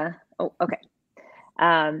gonna? Oh, okay.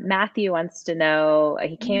 Matthew wants to know,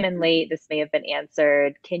 he came in late, this may have been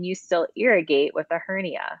answered. Can you still irrigate with a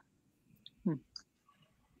hernia?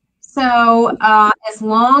 So as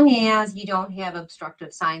long as you don't have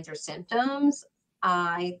obstructive signs or symptoms,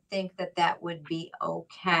 I think that would be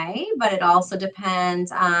okay, but it also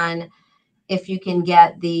depends on if you can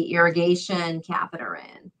get the irrigation catheter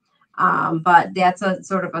in. But that's a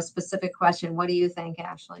sort of a specific question. What do you think,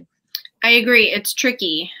 Ashley? I agree. It's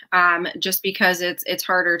tricky just because it's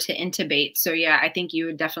harder to intubate. So yeah, I think you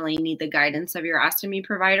would definitely need the guidance of your ostomy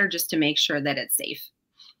provider just to make sure that it's safe.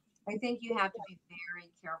 I think you have to be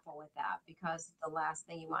very careful with that, because the last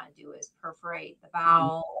thing you want to do is perforate the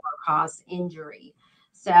bowel or cause injury.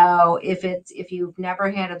 So if you've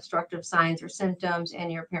never had obstructive signs or symptoms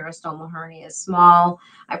and your peristomal hernia is small,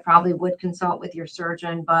 I probably would consult with your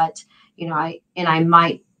surgeon, but I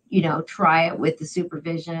might try it with the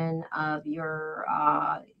supervision of your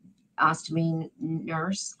ostomy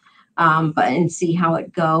nurse, and see how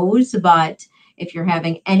it goes. But if you're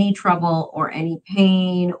having any trouble or any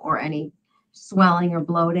pain or any swelling or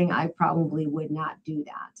bloating, I probably would not do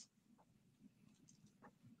that.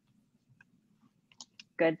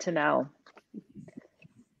 Good to know.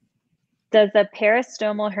 Does a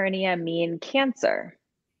peristomal hernia mean cancer?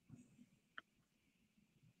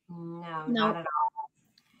 No, not at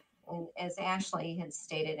all. And as Ashley had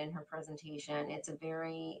stated in her presentation, it's a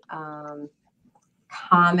very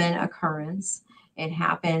common occurrence. It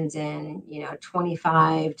happens in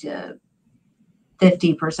 25 to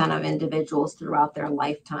 50% of individuals throughout their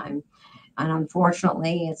lifetime. And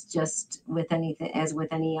unfortunately, it's just with anything, as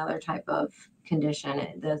with any other type of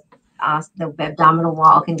condition, the abdominal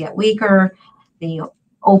wall can get weaker. The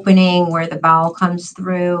opening where the bowel comes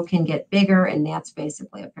through can get bigger, and that's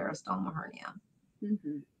basically a peristomal hernia.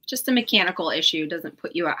 Mm-hmm. Just a mechanical issue. Doesn't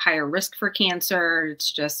put you at higher risk for cancer.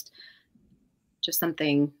 It's just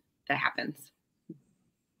something that happens.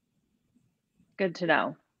 Good to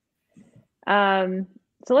know.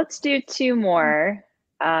 So let's do two more.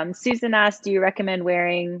 Susan asked, do you recommend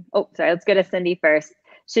wearing, let's go to Cindy first.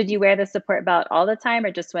 Should you wear the support belt all the time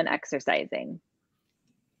or just when exercising?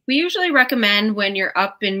 We usually recommend when you're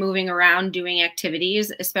up and moving around doing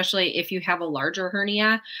activities, especially if you have a larger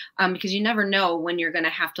hernia, because you never know when you're going to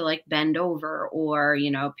have to like bend over or,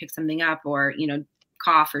 pick something up or,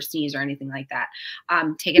 cough or sneeze or anything like that.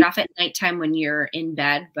 Take it off at nighttime when you're in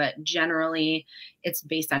bed, but generally it's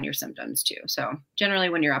based on your symptoms too. So generally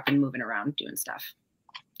when you're up and moving around doing stuff,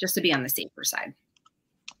 just to be on the safer side.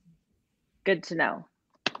 Good to know.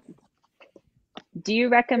 Do you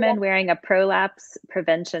recommend wearing a prolapse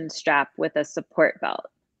prevention strap with a support belt?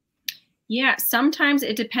 Yeah, sometimes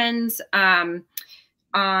it depends on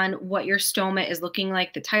what your stoma is looking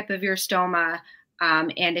like, the type of your stoma.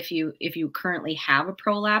 And if you currently have a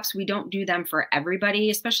prolapse, we don't do them for everybody,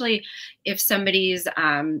 especially if somebody's,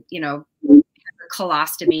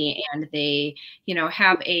 colostomy and they,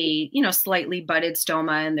 have a, slightly budded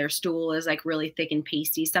stoma and their stool is like really thick and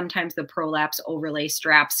pasty. Sometimes the prolapse overlay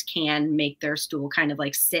straps can make their stool kind of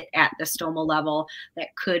like sit at the stoma level.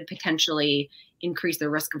 That could potentially increase the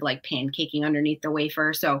risk of like pancaking underneath the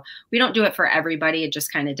wafer. So we don't do it for everybody. It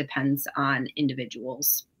just kind of depends on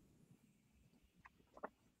individuals.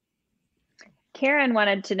 Karen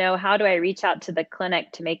wanted to know, how do I reach out to the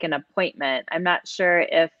clinic to make an appointment? I'm not sure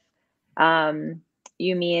if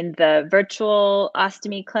you mean the virtual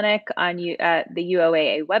ostomy clinic on the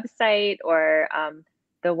UOAA website or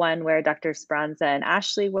the one where Dr. Speranza and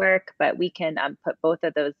Ashley work, but we can put both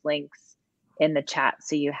of those links in the chat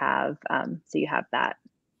so you have that.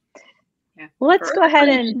 Yeah. Well, let's go ahead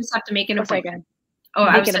and you just have to make an appointment.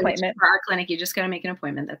 Make an appointment for our clinic. You just got to make an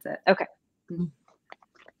appointment. That's it. Okay. Mm-hmm.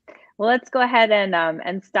 Well, let's go ahead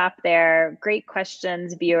and stop there. Great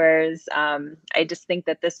questions, viewers. I just think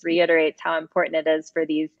that this reiterates how important it is for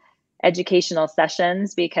these educational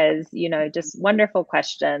sessions because, just wonderful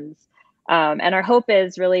questions. And our hope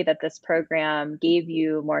is really that this program gave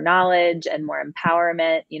you more knowledge and more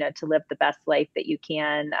empowerment, to live the best life that you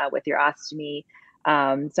can with your ostomy.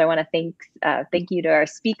 So I want to thank you to our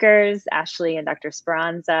speakers, Ashley and Dr.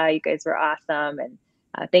 Speranza. You guys were awesome. And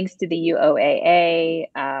thanks to the UOAA,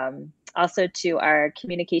 also to our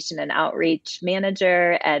communication and outreach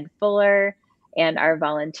manager, Ed Fuller, and our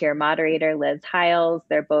volunteer moderator, Liz Hiles.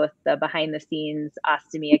 They're both the behind the scenes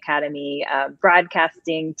Ostomy Academy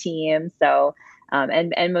broadcasting team. So,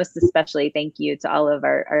 and most especially thank you to all of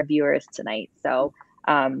our viewers tonight. So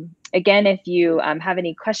again, if you have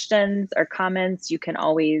any questions or comments, you can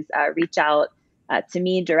always reach out to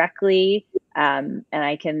me directly. And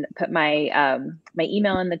I can put my my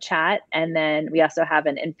email in the chat, and then we also have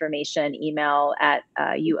an information email at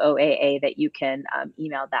UOAA that you can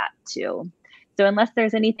email that to. So unless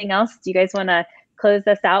there's anything else, do you guys want to close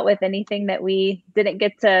us out with anything that we didn't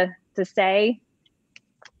get to say?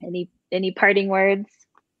 Any parting words?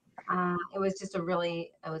 It was just it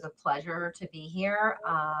was a pleasure to be here.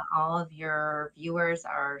 All of your viewers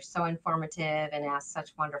are so informative and ask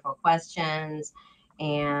such wonderful questions.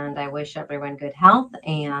 And I wish everyone good health.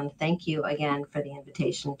 And thank you again for the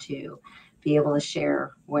invitation to be able to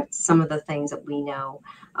share some of the things that we know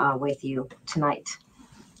with you tonight.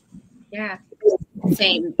 Yeah.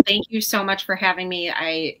 Same. Thank you so much for having me.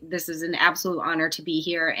 This is an absolute honor to be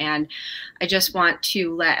here. And I just want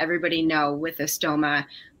to let everybody know with Ostoma,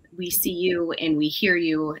 we see you and we hear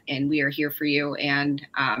you and we are here for you. And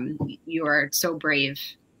you are so brave,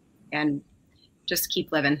 and just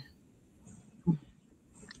keep living.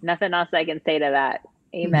 Nothing else I can say to that.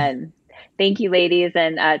 Amen. Thank you, ladies.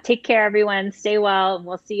 And take care, everyone. Stay well. And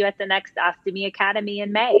we'll see you at the next Ostomy Academy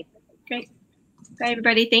in May. Great. Bye,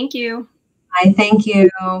 everybody. Thank you. Bye. Thank you.